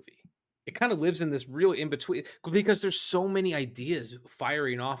good movie. It kind of lives in this real in between because there's so many ideas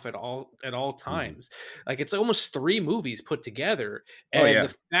firing off at all times. Like it's almost 3 movies put together, and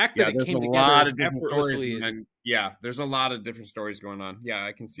the fact that it came together as effortlessly. There's a lot of different stories going on. Yeah,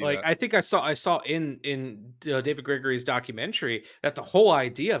 I can see. Like that. I think I saw in David Gregory's documentary that the whole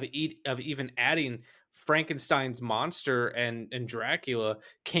idea of even adding Frankenstein's monster and Dracula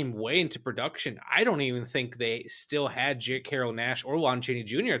came way into production. I don't even think they still had J. Carrol Naish or Lon Chaney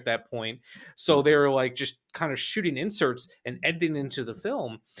Jr. at that point. So they were like just kind of shooting inserts and editing into the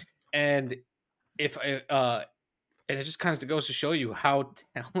film. And and it just kind of goes to show you how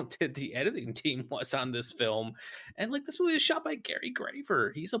talented the editing team was on this film. And like this movie is shot by Gary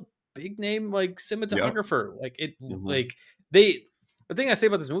Graver. He's a big name like cinematographer. Like it like they the thing I say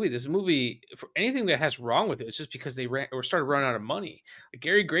about this movie, for anything that has wrong with it, it's just because they started running out of money. Like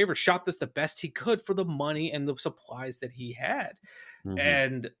Gary Graver shot this the best he could for the money and the supplies that he had.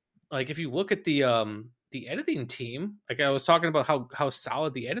 And like if you look at the editing team, like I was talking about how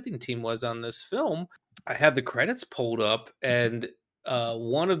solid the editing team was on this film. I had the credits pulled up, and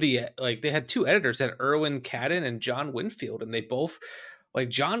one of the they had 2 editors, had Irwin Cadden and John Winfield, and they both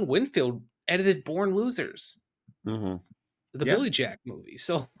John Winfield edited Born Losers. The Billy Jack movie.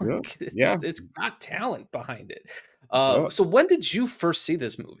 So it's got talent behind it. So when did you first see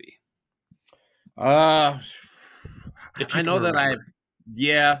this movie? I know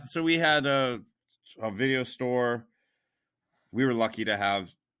that so we had a video store. We were lucky to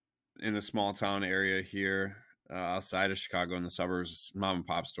have in the small town area here outside of Chicago in the suburbs, mom and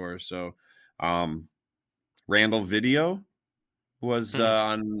pop stores. So Randall Video was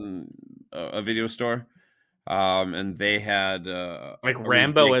on a video store. And they had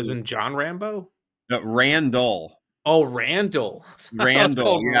Rambo as in John Rambo? No, Randall. Oh, Randall.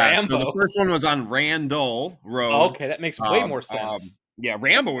 Randall, yeah. So the first one was on Randall Road. Oh, okay, that makes way more sense.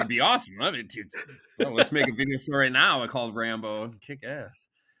 Rambo would be awesome. Let's make a video store right now called Rambo. Kick ass.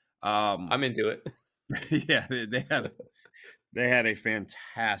 I'm into it. Yeah, they had a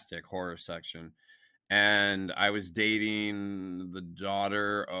fantastic horror section. And I was dating the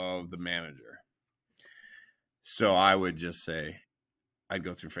daughter of the manager. So I would just say, I'd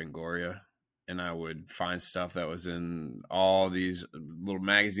go through Fangoria and I would find stuff that was in all these little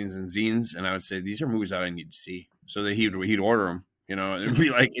magazines and zines. And I would say, these are movies that I need to see. So that he'd order them, and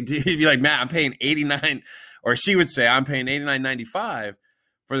he'd be like, Matt, I'm paying $89, or she would say, I'm paying $89.95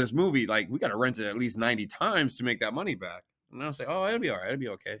 for this movie. Like, we got to rent it at least 90 times to make that money back. And I'll say, oh, it'll be all right. It'll be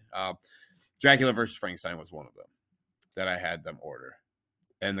okay. Dracula vs. Frankenstein was one of them that I had them order.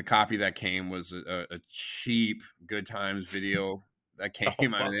 And the copy that came was a cheap Good Times video that came Oh,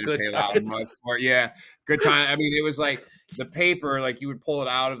 out. fuck, They didn't good pay that much times. for it. Yeah, good time. I mean, it was like the paper, like you would pull it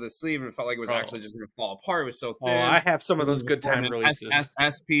out of the sleeve and it felt like it was actually just going to fall apart. It was so thin. Oh, I have some of those good time And releases.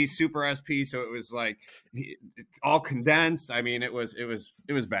 SP, Super SP, so it was like all condensed. I mean, it was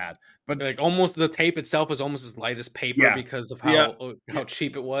bad. But Like almost the tape itself was almost as light as paper Yeah. because of Yeah. how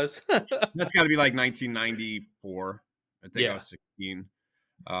cheap it was. that's got to be like 1994. I think Yeah. I was 16.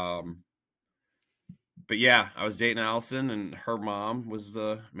 But yeah, I was dating Allison, and her mom was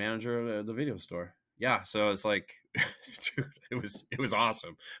the manager of the video store. Yeah, so it's like, dude, it was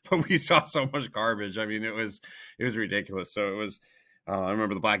awesome. But we saw so much garbage. I mean, it was ridiculous. So it was. I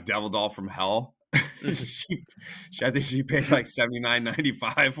remember the Black Devil doll from Hell. I think she paid like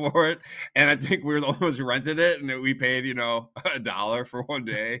 $79.95 for it, and I think we were the only ones who rented it, and we paid $1 for one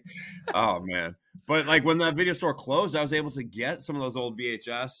day. Oh man! But like when that video store closed, I was able to get some of those old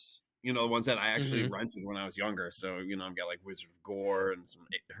VHS. The ones that I actually rented when I was younger. So, I've got like Wizard of Gore and some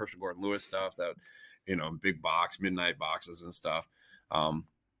Herschel Gordon Lewis stuff that, big box, midnight boxes and stuff. But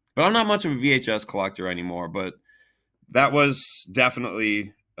I'm not much of a VHS collector anymore, but that was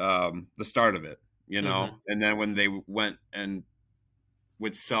definitely the start of it, And then when they went and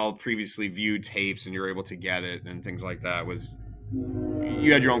would sell previously viewed tapes and you're able to get it and things like that,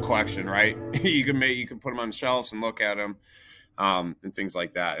 you had your own collection, right? you could put them on shelves and look at them. And things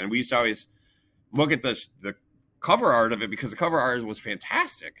like that. And we used to always look at the cover art of it because the cover art was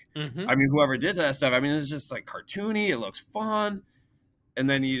fantastic. I mean, whoever did that stuff, I mean, it's just like cartoony. It looks fun. And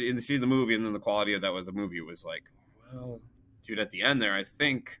then you see the movie, and then the quality of that with the movie was like, well, dude, at the end there, I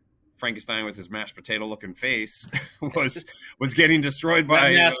think Frankenstein with his mashed potato looking face was getting destroyed by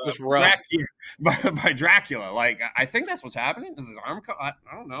that mask was rough. by Dracula. Like, I think that's what's happening. Is his arm cut? I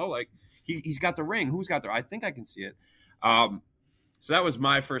don't know. Like, he's got the ring. Who's got the? I think I can see it. So that was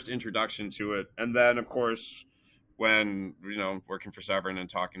my first introduction to it. And then, of course, when, working for Severn and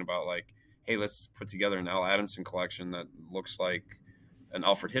talking about like, hey, let's put together an Al Adamson collection that looks like an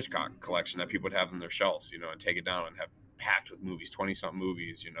Alfred Hitchcock collection that people would have on their shelves, and take it down and have packed with movies, 20-something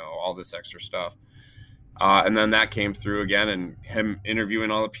movies, all this extra stuff. And then that came through again, and him interviewing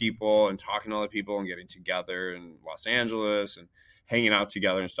all the people and talking to all the people and getting together in Los Angeles and hanging out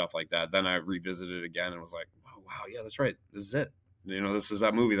together and stuff like that. Then I revisited it again and was like, wow, yeah, that's right. This is it. This is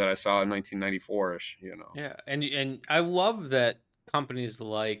that movie that I saw in 1994-ish, Yeah, and I love that companies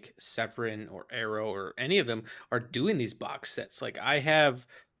like Severin or Arrow or any of them are doing these box sets. Like I have,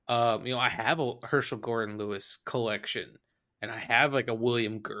 I have a Herschel Gordon Lewis collection, and I have like a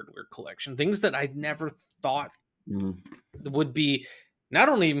William Girdler collection. Things that I never thought would be not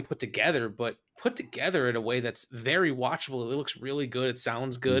only even put together, but put together in a way that's very watchable. It looks really good. It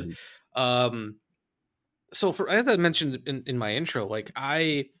sounds good. So as I mentioned in my intro, like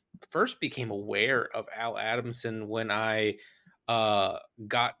I first became aware of Al Adamson when I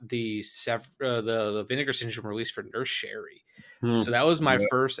got the Vinegar Syndrome release for Nurse Sherry. So that was my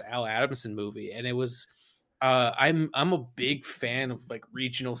first Al Adamson movie, and it was I'm a big fan of like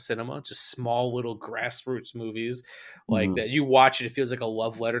regional cinema, just small little grassroots movies like that. You watch it, it feels like a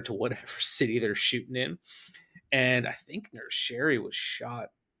love letter to whatever city they're shooting in. And I think Nurse Sherry was shot.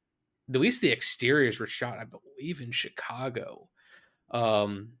 At least the exteriors were shot, I believe, in Chicago.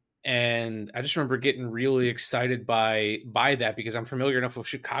 And I just remember getting really excited by that because I'm familiar enough with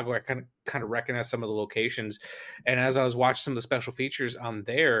Chicago. I kind of recognize some of the locations. And as I was watching some of the special features on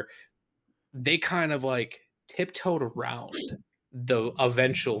there, they kind of like tiptoed around the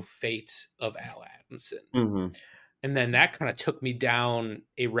eventual fate of Al Adamson. And then that kind of took me down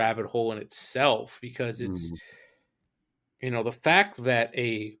a rabbit hole in itself because it's, the fact that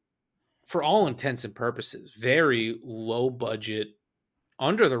for all intents and purposes, very low budget,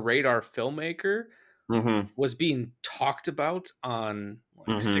 under the radar filmmaker was being talked about on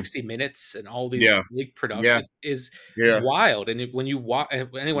like 60 Minutes and all these big productions is wild. And when you watch,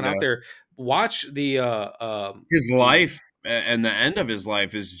 anyone out there watch his life and the end of his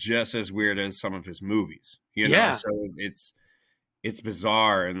life is just as weird as some of his movies, so it's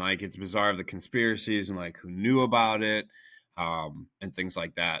bizarre, and like it's bizarre of the conspiracies and like who knew about it. And things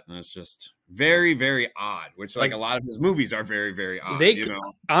like that, and it's just very, very odd. Which, like a lot of his movies are very, very odd.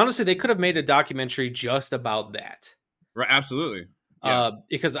 Honestly, they could have made a documentary just about that. Right? Absolutely.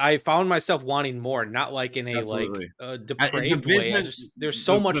 Because I found myself wanting more, not like in a depraved way. There's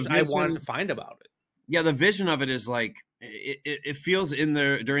so much I wanted to find about it. Yeah, the vision of it is like it feels in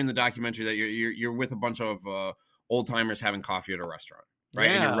there during the documentary that you're with a bunch of old timers having coffee at a restaurant, right?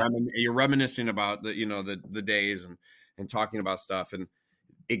 Yeah. And you're reminiscing about the days and talking about stuff, and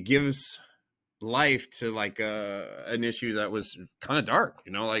it gives life to like an issue that was kind of dark,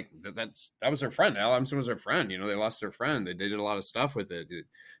 you know, like that was their friend. Al Adamson was their friend, you know, they lost their friend. They did a lot of stuff with it.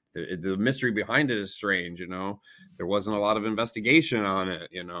 The mystery behind it is strange, you know. There wasn't a lot of investigation on it,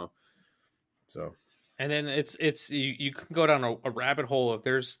 you know. So, and then it's you can go down a rabbit hole of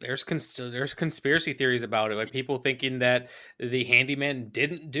there's conspiracy theories about it, like people thinking that the handyman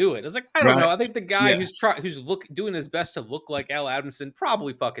didn't do it. It's like, I don't know. I think the guy who's doing his best to look like Al Adamson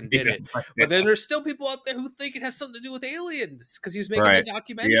probably fucking did it. But then there's still people out there who think it has something to do with aliens because he was making a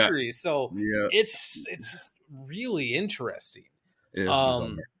documentary. So it's just really interesting. It is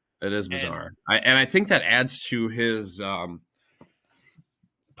bizarre. It is bizarre. And I think that adds to his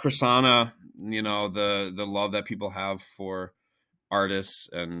persona, you know, the love that people have for artists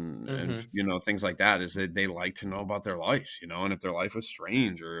and you know, things like that, is that they like to know about their lives, you know, and if their life was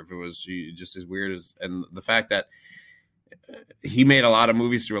strange or if it was just as weird as, and the fact that he made a lot of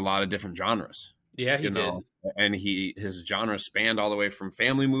movies through a lot of different genres. Yeah, he did. And his genre spanned all the way from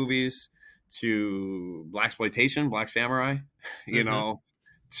family movies to blaxploitation, Black Samurai, you know,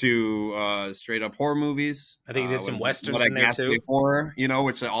 to straight up horror movies. I think he did some westerns in there too. Horror, you know,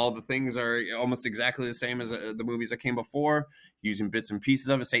 which all the things are almost exactly the same as the movies that came before, using bits and pieces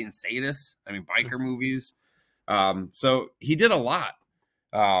of it. Satan Sadists, I mean, biker movies. So he did a lot,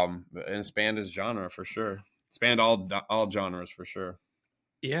 and spanned his genre for sure. Spanned all genres for sure.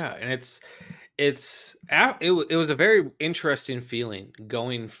 Yeah, and it was a very interesting feeling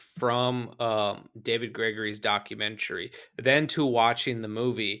going from David Gregory's documentary then to watching the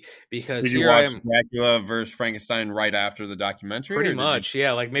movie, because did you watch Dracula versus Frankenstein right after the documentary? Pretty much,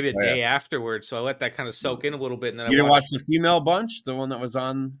 yeah, like maybe a day afterwards. So I let that kind of soak in a little bit, and then you didn't watch the Female Bunch, the one that was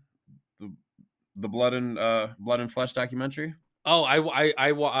on the Blood and Flesh documentary. Oh,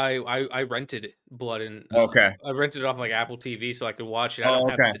 I rented Blood and okay. I rented it off like Apple TV so I could watch it.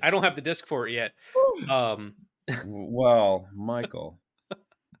 I don't have the disc for it yet. Well, Michael.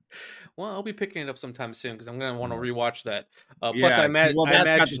 Well, I'll be picking it up sometime soon because I'm gonna want to rewatch that. Plus, that's I imagine got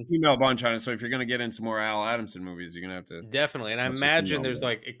the Female Bunch on it. So if you're gonna get into more Al Adamson movies, you're gonna have to definitely. And I imagine there's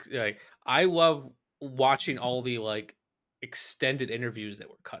like I love watching all the like extended interviews that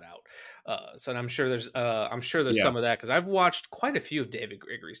were cut out. So I'm sure there's some of that, because I've watched quite a few of David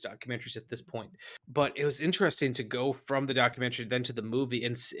Gregory's documentaries at this point. But it was interesting to go from the documentary then to the movie,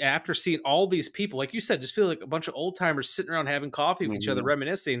 and after seeing all these people, like you said, just feel like a bunch of old timers sitting around having coffee with each other,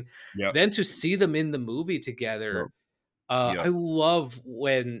 reminiscing. Then to see them in the movie together, I love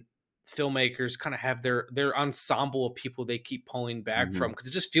when filmmakers kind of have their ensemble of people they keep pulling back from, because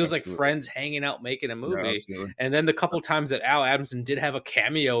it just feels like friends hanging out making a movie. And then the couple times that Al Adamson did have a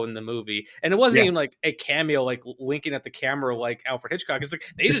cameo in the movie, and it wasn't even like a cameo like winking at the camera like Alfred Hitchcock. It's like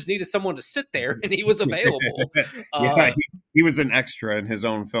they just needed someone to sit there and he was available. He was an extra in his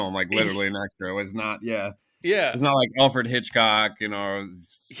own film, like literally an extra. It was not it's not like Alfred Hitchcock, you know.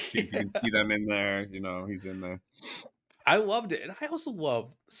 You can see them in there, you know, he's in there. I loved it. And I also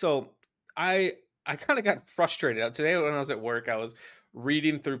love, so I kind of got frustrated out today when I was at work. I was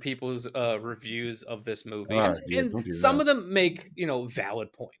reading through people's reviews of this movie, and some of them make, you know,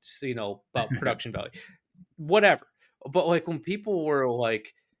 valid points, you know, about production value, whatever. But like when people were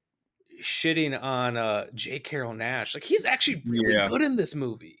like shitting on J. Carrol Naish, like he's actually really good in this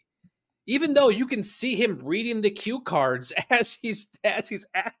movie. Even though you can see him reading the cue cards as he's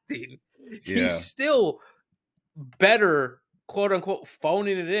acting, he's still better, quote unquote,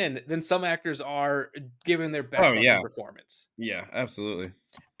 phoning it in than some actors are giving their best performance. Yeah, absolutely.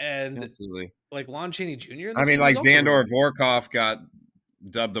 And like Lon Chaney Jr. I mean, like Zandor Vorkov got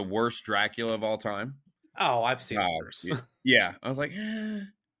dubbed the worst Dracula of all time. Oh, I've seen worse. Yeah, I was like,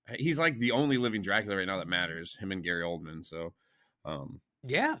 he's like the only living Dracula right now that matters. Him and Gary Oldman. So,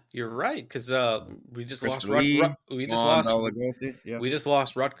 yeah, you're right, because we just lost Rutger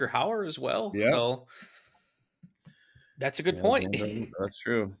Hauer as well. Yeah. So that's a good point. That's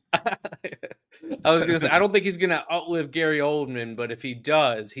true. I was gonna say I don't think he's gonna outlive Gary Oldman, but if he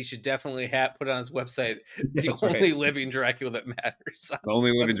does, he should definitely put on his website the only living Dracula that matters. The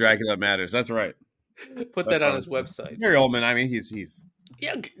only living Dracula that matters. That's right. Put that on his website. Gary Oldman. I mean, he's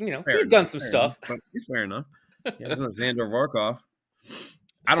yeah, you know, he's done some stuff, but he's fair enough. There's no Zandor Vorkov.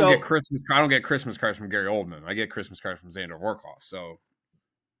 I don't get Christmas cards from Gary Oldman. I get Christmas cards from Zandor Vorkov. So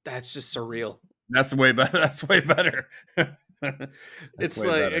that's just surreal. That's way better. That's way better. It's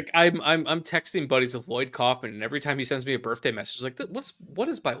like I'm texting buddies of Lloyd Kaufman, and every time he sends me a birthday message, like, what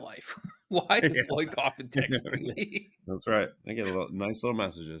is my life? Why is Lloyd Kaufman texting me? That's right. I get nice little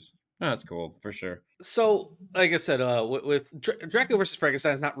messages. That's cool for sure. So, like I said, with Dracula versus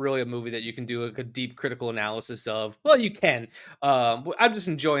Frankenstein is not really a movie that you can do a deep critical analysis of. Well, you can. I'm just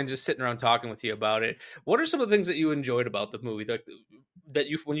enjoying just sitting around talking with you about it. What are some of the things that you enjoyed about the movie, that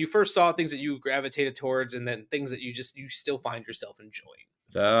you when you first saw, things that you gravitated towards, and then things that you still find yourself enjoying?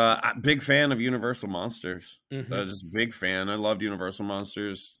 Big fan of Universal Monsters. Mhm. Just big fan. I loved Universal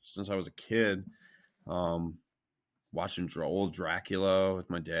Monsters since I was a kid. Watching old Dracula with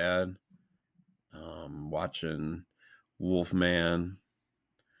my dad. Watching Wolfman.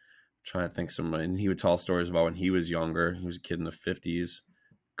 Trying to think and he would tell stories about when he was younger. He was a kid in the 50s,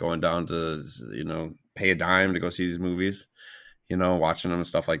 going down to, pay a dime to go see these movies, watching them and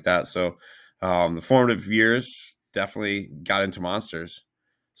stuff like that. So the formative years definitely got into monsters.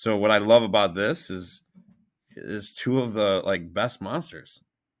 So what I love about this is two of the best monsters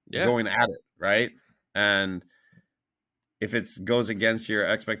going at it, right? And if it goes against your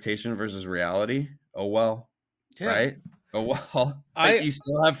expectation versus reality, oh well, right? Oh well, you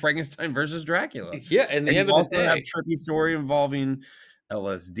still have Frankenstein versus Dracula. Yeah, and the end you of also the day, have trippy story involving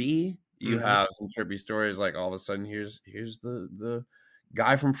LSD. You have some trippy stories like all of a sudden here's the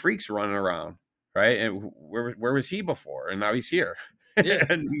guy from Freaks running around, right? And where was he before? And now he's here. Yeah.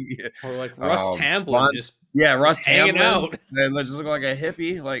 Or like Russ Tamblyn Russ hanging out. And just look like a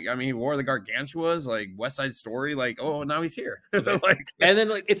hippie. He wore the gargantuas, like West Side Story. Oh, now he's here. And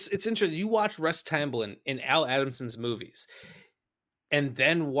then it's interesting. You watch Russ Tamblyn in Al Adamson's movies, and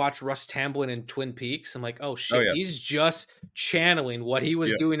then watch Russ Tamblyn in Twin Peaks. I'm like, oh shit, he's just channeling what he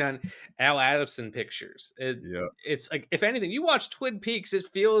was doing on Al Adamson pictures. It's like, if anything, you watch Twin Peaks, it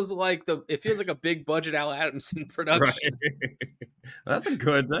feels like a big budget Al Adamson production. Right. That's a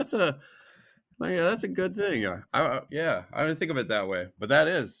good thing. I didn't think of it that way, but that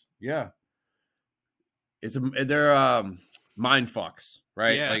is, they're mind fucks,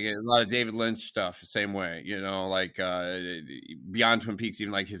 right? A lot of David Lynch stuff, same way, beyond Twin Peaks,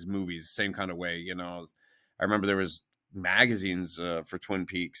 even his movies, same kind of way. I remember there was magazines for Twin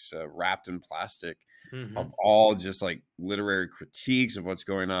Peaks wrapped in plastic of all just literary critiques of what's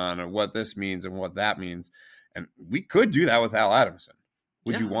going on and what this means and what that means. And we could do that with Al Adamson.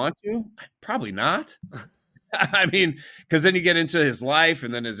 Would you want to? Probably not. I mean, because then you get into his life,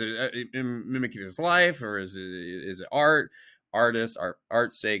 and then is it mimicking his life, or is it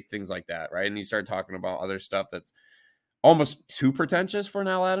art's sake, things like that, right? And you start talking about other stuff that's almost too pretentious for an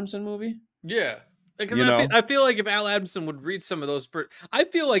Al Adamson movie. Yeah. I feel like if Al Adamson would read some of those, I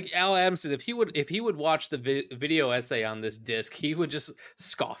feel like Al Adamson, if he would watch the video essay on this disc, he would just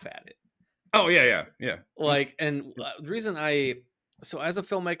scoff at it. Oh yeah. And the reason so as a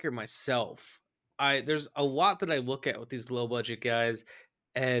filmmaker myself, there's a lot that I look at with these low budget guys,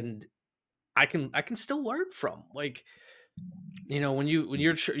 and I can still learn from. When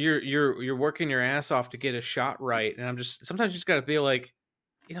you're working your ass off to get a shot right, and sometimes you just gotta feel like,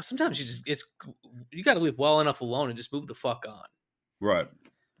 sometimes you gotta leave well enough alone and just move the fuck on. Right.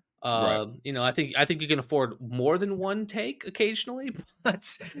 I think you can afford more than one take occasionally, but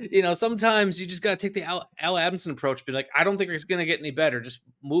sometimes you just gotta take the Al Adamson approach. Be like, I don't think it's gonna get any better. Just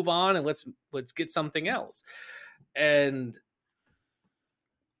move on and let's get something else. And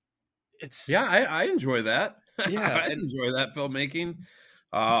it's I enjoy that. Yeah, I enjoy that filmmaking.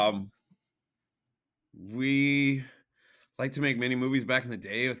 We like to make many movies back in the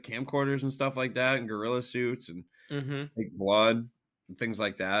day with camcorders and stuff like that, and gorilla suits and fake blood. Things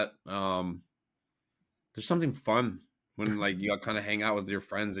like that. There's something fun when you kind of hang out with your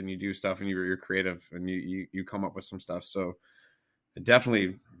friends and you do stuff and you're creative and you come up with some stuff. So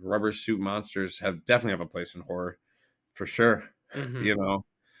definitely rubber suit monsters definitely have a place in horror for sure.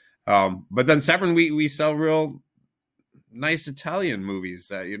 But then separate, we sell real nice Italian movies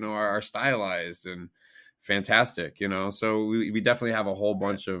that are stylized and fantastic. So we definitely have a whole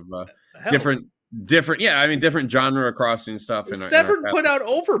bunch of different genre crossing stuff. Severed put out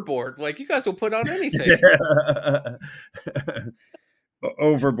Overboard. You guys will put out anything.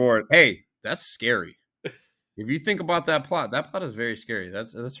 Overboard. Hey, that's scary. If you think about that plot is very scary.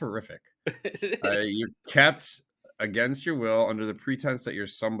 That's horrific. You're kept against your will under the pretense that you're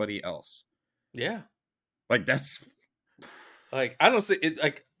somebody else. Yeah. That's I don't see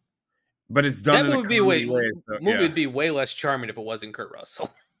it but it's done that in movie a way. Movie would be way less charming if it wasn't Kurt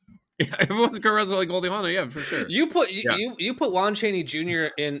Russell. Yeah, if it wasn't Kurt Russell, Goldie Hawn, for sure. You put Lon Chaney Jr.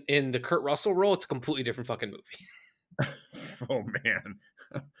 in the Kurt Russell role, it's a completely different fucking movie. Oh man,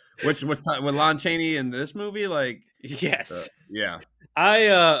 what's with Lon Chaney in this movie? Yes, yeah.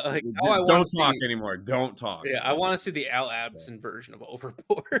 Don't talk anymore. Don't talk. Yeah, I want to see the Al Adamson version of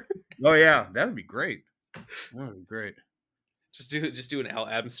Overboard. Oh yeah, that would be great. That would be great. Just do an Al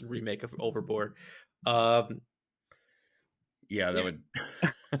Adamson remake of Overboard. Yeah, that would.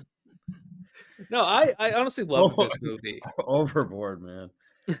 No, I honestly loved this movie. Overboard, man.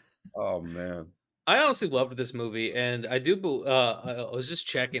 Oh man. I honestly loved this movie, and I do. I was just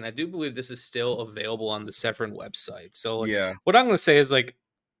checking. I do believe this is still available on the Severin website. So, like, Yeah. what I'm going to say is, like,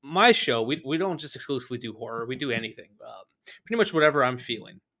 my show, we don't just exclusively do horror. We do anything, pretty much whatever I'm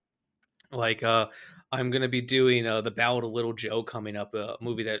feeling. Like, I'm going to be doing the Ballad of Little Joe coming up, a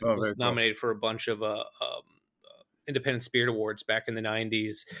movie that was nominated for a bunch of Independent Spirit Awards back in the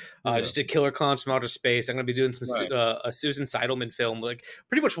 90s. Just did Killer Clowns from Outer Space. I'm going to be doing some a Susan Seidelman film. Like,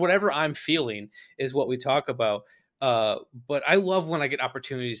 pretty much whatever I'm feeling is what we talk about. But I love when I get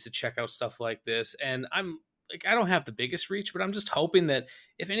opportunities to check out stuff like this. And I'm like, I don't have the biggest reach, but I'm just hoping that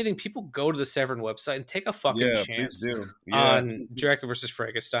if anything, people go to the Severin website and take a fucking chance on Dracula versus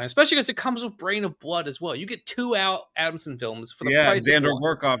Frankenstein, especially because it comes with Brain of Blood as well. You get 2 Al Adamson films for the price of Xander one.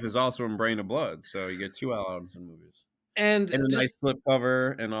 Workoff is also in Brain of Blood, so you get 2 Al Adamson movies and a nice slip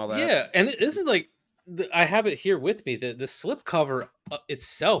cover and all that. Yeah, and this is like, I have it here with me. The slip cover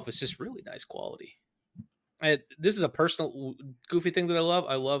itself is just really nice quality. This is a personal goofy thing that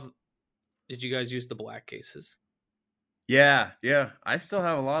I love. Did you guys use the black cases? Yeah. I still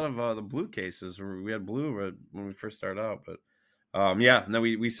have a lot of the blue cases. We had blue when we first started out, but and then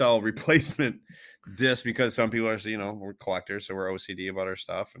we sell replacement discs because some people are, we're collectors, so we're OCD about our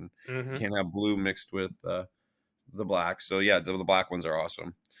stuff and can't have blue mixed with the black. So yeah, the black ones are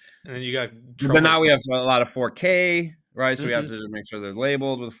awesome. And then you got, but now we have a lot of 4K, right? So we have to make sure they're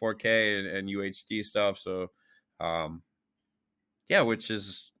labeled with 4K and UHD stuff. So, which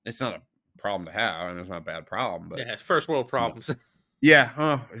is, it's not a problem to have, and it's not a bad problem, but first world problems.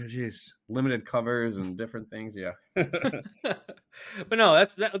 Oh geez, limited covers and different things. But no,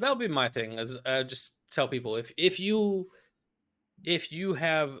 that'll be my thing, is just tell people, if you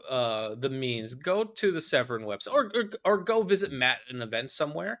have the means, go to the Severin website or go visit Matt at an event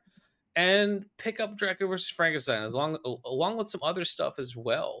somewhere and pick up Dracula vs. Frankenstein along with some other stuff as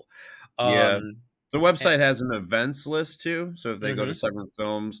well. The website has an events list too, so if they go to Severin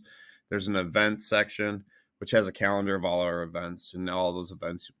Films, there's an events section which has a calendar of all our events, and all those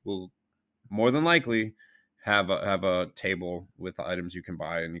events will more than likely have a table with items you can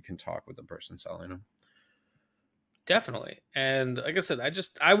buy, and you can talk with the person selling them. Definitely. And like I said,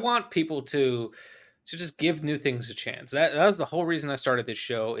 I want people to just give new things a chance. That was the whole reason I started this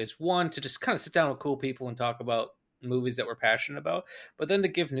show, is one, to just kind of sit down with cool people and talk about movies that we're passionate about, but then to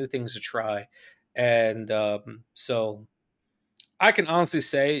give new things a try. And so I can honestly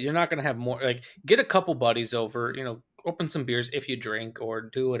say you're not going to have more, like, get a couple buddies over, open some beers if you drink or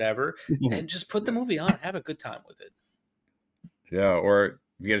do whatever, and just put the movie on, have a good time with it. Yeah. Or if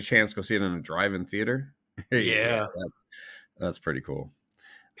you get a chance, go see it in a drive-in theater. That's pretty cool.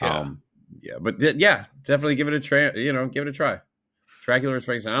 But definitely give it a try. Give it a try. Dracula vs.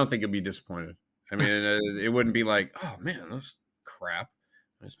 Frankenstein. I don't think you'll be disappointed. I mean, it wouldn't be like, oh man, that's crap.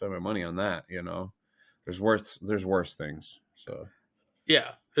 I spent my money on that. There's worse things. So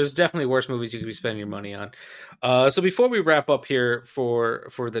yeah, there's definitely worse movies you could be spending your money on. So before we wrap up here for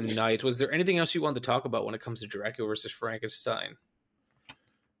the night, was there anything else you wanted to talk about when it comes to Dracula vs. Frankenstein?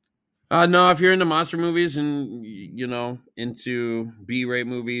 No, if you're into monster movies and, into B-rate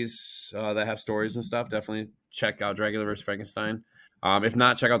movies that have stories and stuff, definitely check out Dracula vs. Frankenstein. If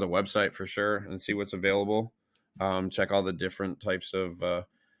not, check out the website for sure and see what's available. Check all the different types of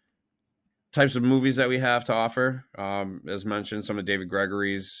movies that we have to offer. As mentioned, some of David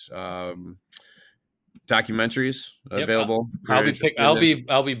Gregory's documentaries available.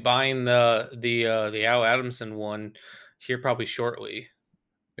 I'll be buying the Al Adamson one here probably shortly.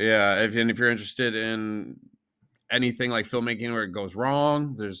 Yeah, if you're interested in anything like filmmaking where it goes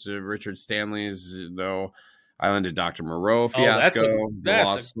wrong, there's Richard Stanley's Island of Dr. Moreau fiasco.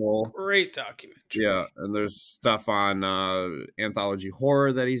 That's a great documentary. Yeah, and there's stuff on anthology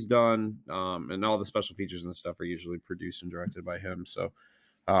horror that he's done, and all the special features and stuff are usually produced and directed by him. So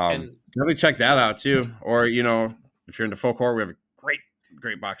really check that out too. Or if you're into folk horror, we have a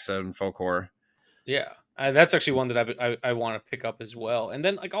great box set in folk horror. Yeah. That's actually one that I want to pick up as well. And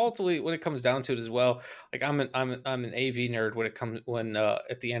then, like, ultimately, when it comes down to it as well, like, I'm an AV nerd when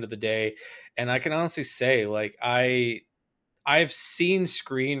at the end of the day, and I can honestly say, like, I've seen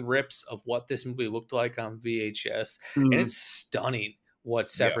screen rips of what this movie looked like on VHS, and it's stunning what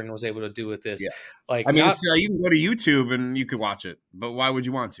Severin was able to do with this. Yeah. Like, I mean, you can go to YouTube and you could watch it, but why would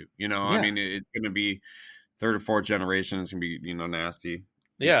you want to? I mean, it's going to be third or fourth generation. It's going to be nasty.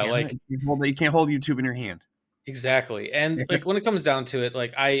 Yeah, you can't hold YouTube in your hand. Exactly. And like when it comes down to it,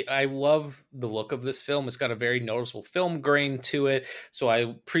 like I love the look of this film. It's got a very noticeable film grain to it. So I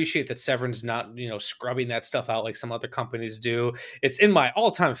appreciate that Severn's not, scrubbing that stuff out like some other companies do. It's in my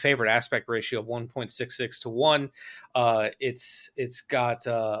all-time favorite aspect ratio of 1.66 to 1. It's got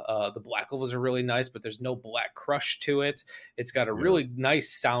the black levels are really nice, but there's no black crush to it. It's got a really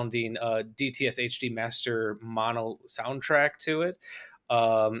nice sounding DTS HD Master mono soundtrack to it.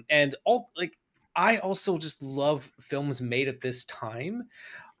 And all like I also just love films made at this time.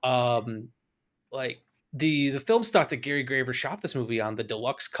 Like the film stock that Gary Graver shot this movie on, the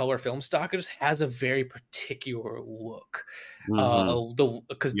deluxe color film stock, it just has a very particular look.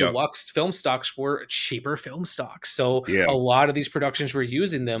 Because deluxe film stocks were cheaper film stocks. So a lot of these productions were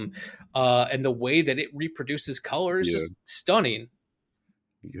using them. And the way that it reproduces color is just stunning.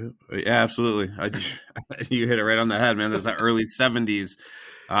 Yeah, absolutely. You hit it right on the head, man. There's that early 70s.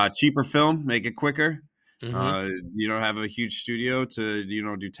 Cheaper film, make it quicker. You don't have a huge studio to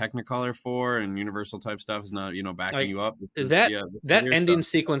do Technicolor for, and Universal type stuff is not backing you up. That ending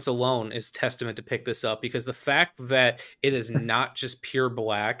sequence alone is testament to pick this up, because the fact that it is not just pure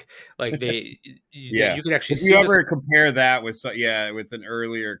black, like you can actually see. You ever compare that with an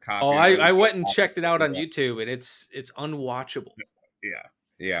earlier copy? Oh, I went and checked it out on YouTube, and it's unwatchable.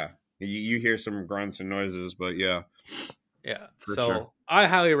 Yeah. You hear some grunts and noises, but yeah. So sure. I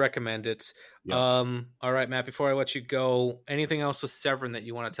highly recommend it. All right, Matt, before I let you go, anything else with Severin that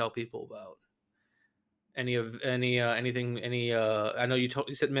you want to tell people about? I know you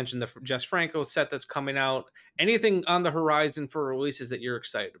mentioned the Jess Franco set that's coming out. Anything on the horizon for releases that you're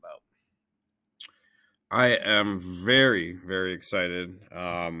excited about? I am very, very excited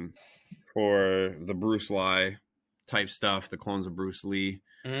for the Bruce Lee type stuff, the clones of Bruce Lee.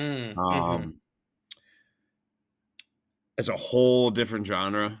 It's a whole different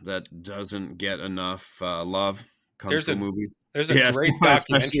genre that doesn't get enough love. There's a great documentary,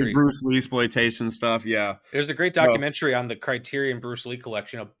 especially Bruce Lee exploitation stuff. Yeah, there's a great documentary on the Criterion Bruce Lee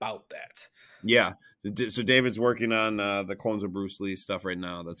collection about that. Yeah, so David's working on the clones of Bruce Lee stuff right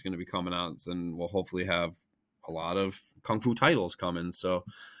now. That's going to be coming out, and we'll hopefully have a lot of kung fu titles coming. So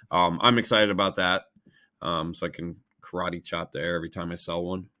I'm excited about that. So I can karate chop the air every time I sell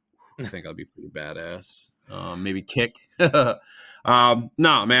one. I think I'll be pretty badass. Maybe kick. No,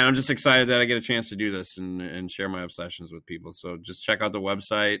 man, I'm just excited that I get a chance to do this and share my obsessions with people. So just check out the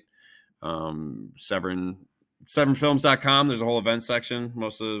website, severnfilms.com. There's a whole event section.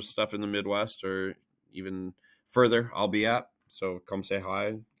 Most of the stuff in the Midwest or even further I'll be at. So come say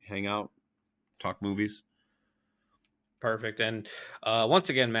hi, hang out, talk movies. Perfect. And once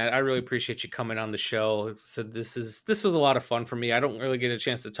again, Matt, I really appreciate you coming on the show. So this was a lot of fun for me. I don't really get a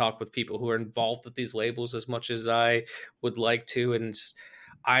chance to talk with people who are involved with these labels as much as I would like to. And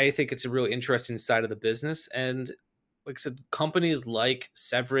I think it's a really interesting side of the business. And like I said, companies like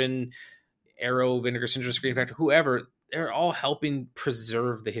Severin, Arrow, Vinegar Syndrome, Screen Factory, whoever, they're all helping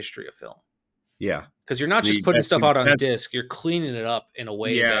preserve the history of film. Yeah. Because you're not just putting stuff out on disc, you're cleaning it up in a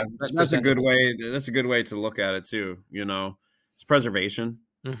way. Yeah, that's a good way. That's a good way to look at it too. It's preservation.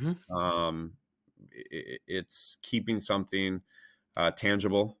 It's keeping something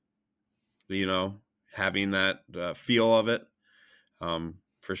tangible. Having that feel of it,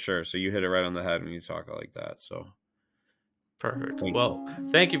 for sure. So you hit it right on the head when you talk like that. So perfect.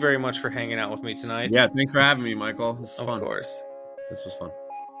 Thank you very much for hanging out with me tonight. Yeah, thanks for having me, Michael. This was fun. Of course, this was fun.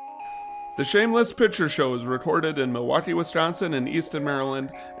 The Shameless Picture Show is recorded in Milwaukee, Wisconsin and Easton,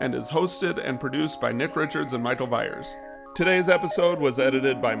 Maryland, and is hosted and produced by Nick Richards and Michael Vyers. Today's episode was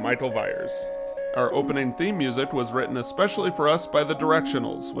edited by Michael Vyers. Our opening theme music was written especially for us by The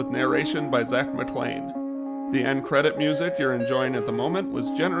Directionals, with narration by Zach McLean. The end credit music you're enjoying at the moment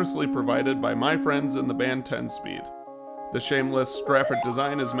was generously provided by my friends in the band 10 Speed. The Shameless graphic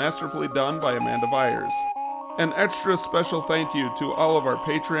design is masterfully done by Amanda Vyers. An extra special thank you to all of our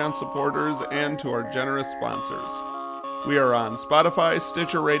Patreon supporters and to our generous sponsors. We are on Spotify,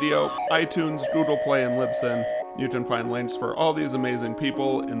 Stitcher Radio, iTunes, Google Play, and Libsyn. You can find links for all these amazing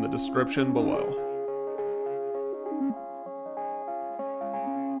people in the description below.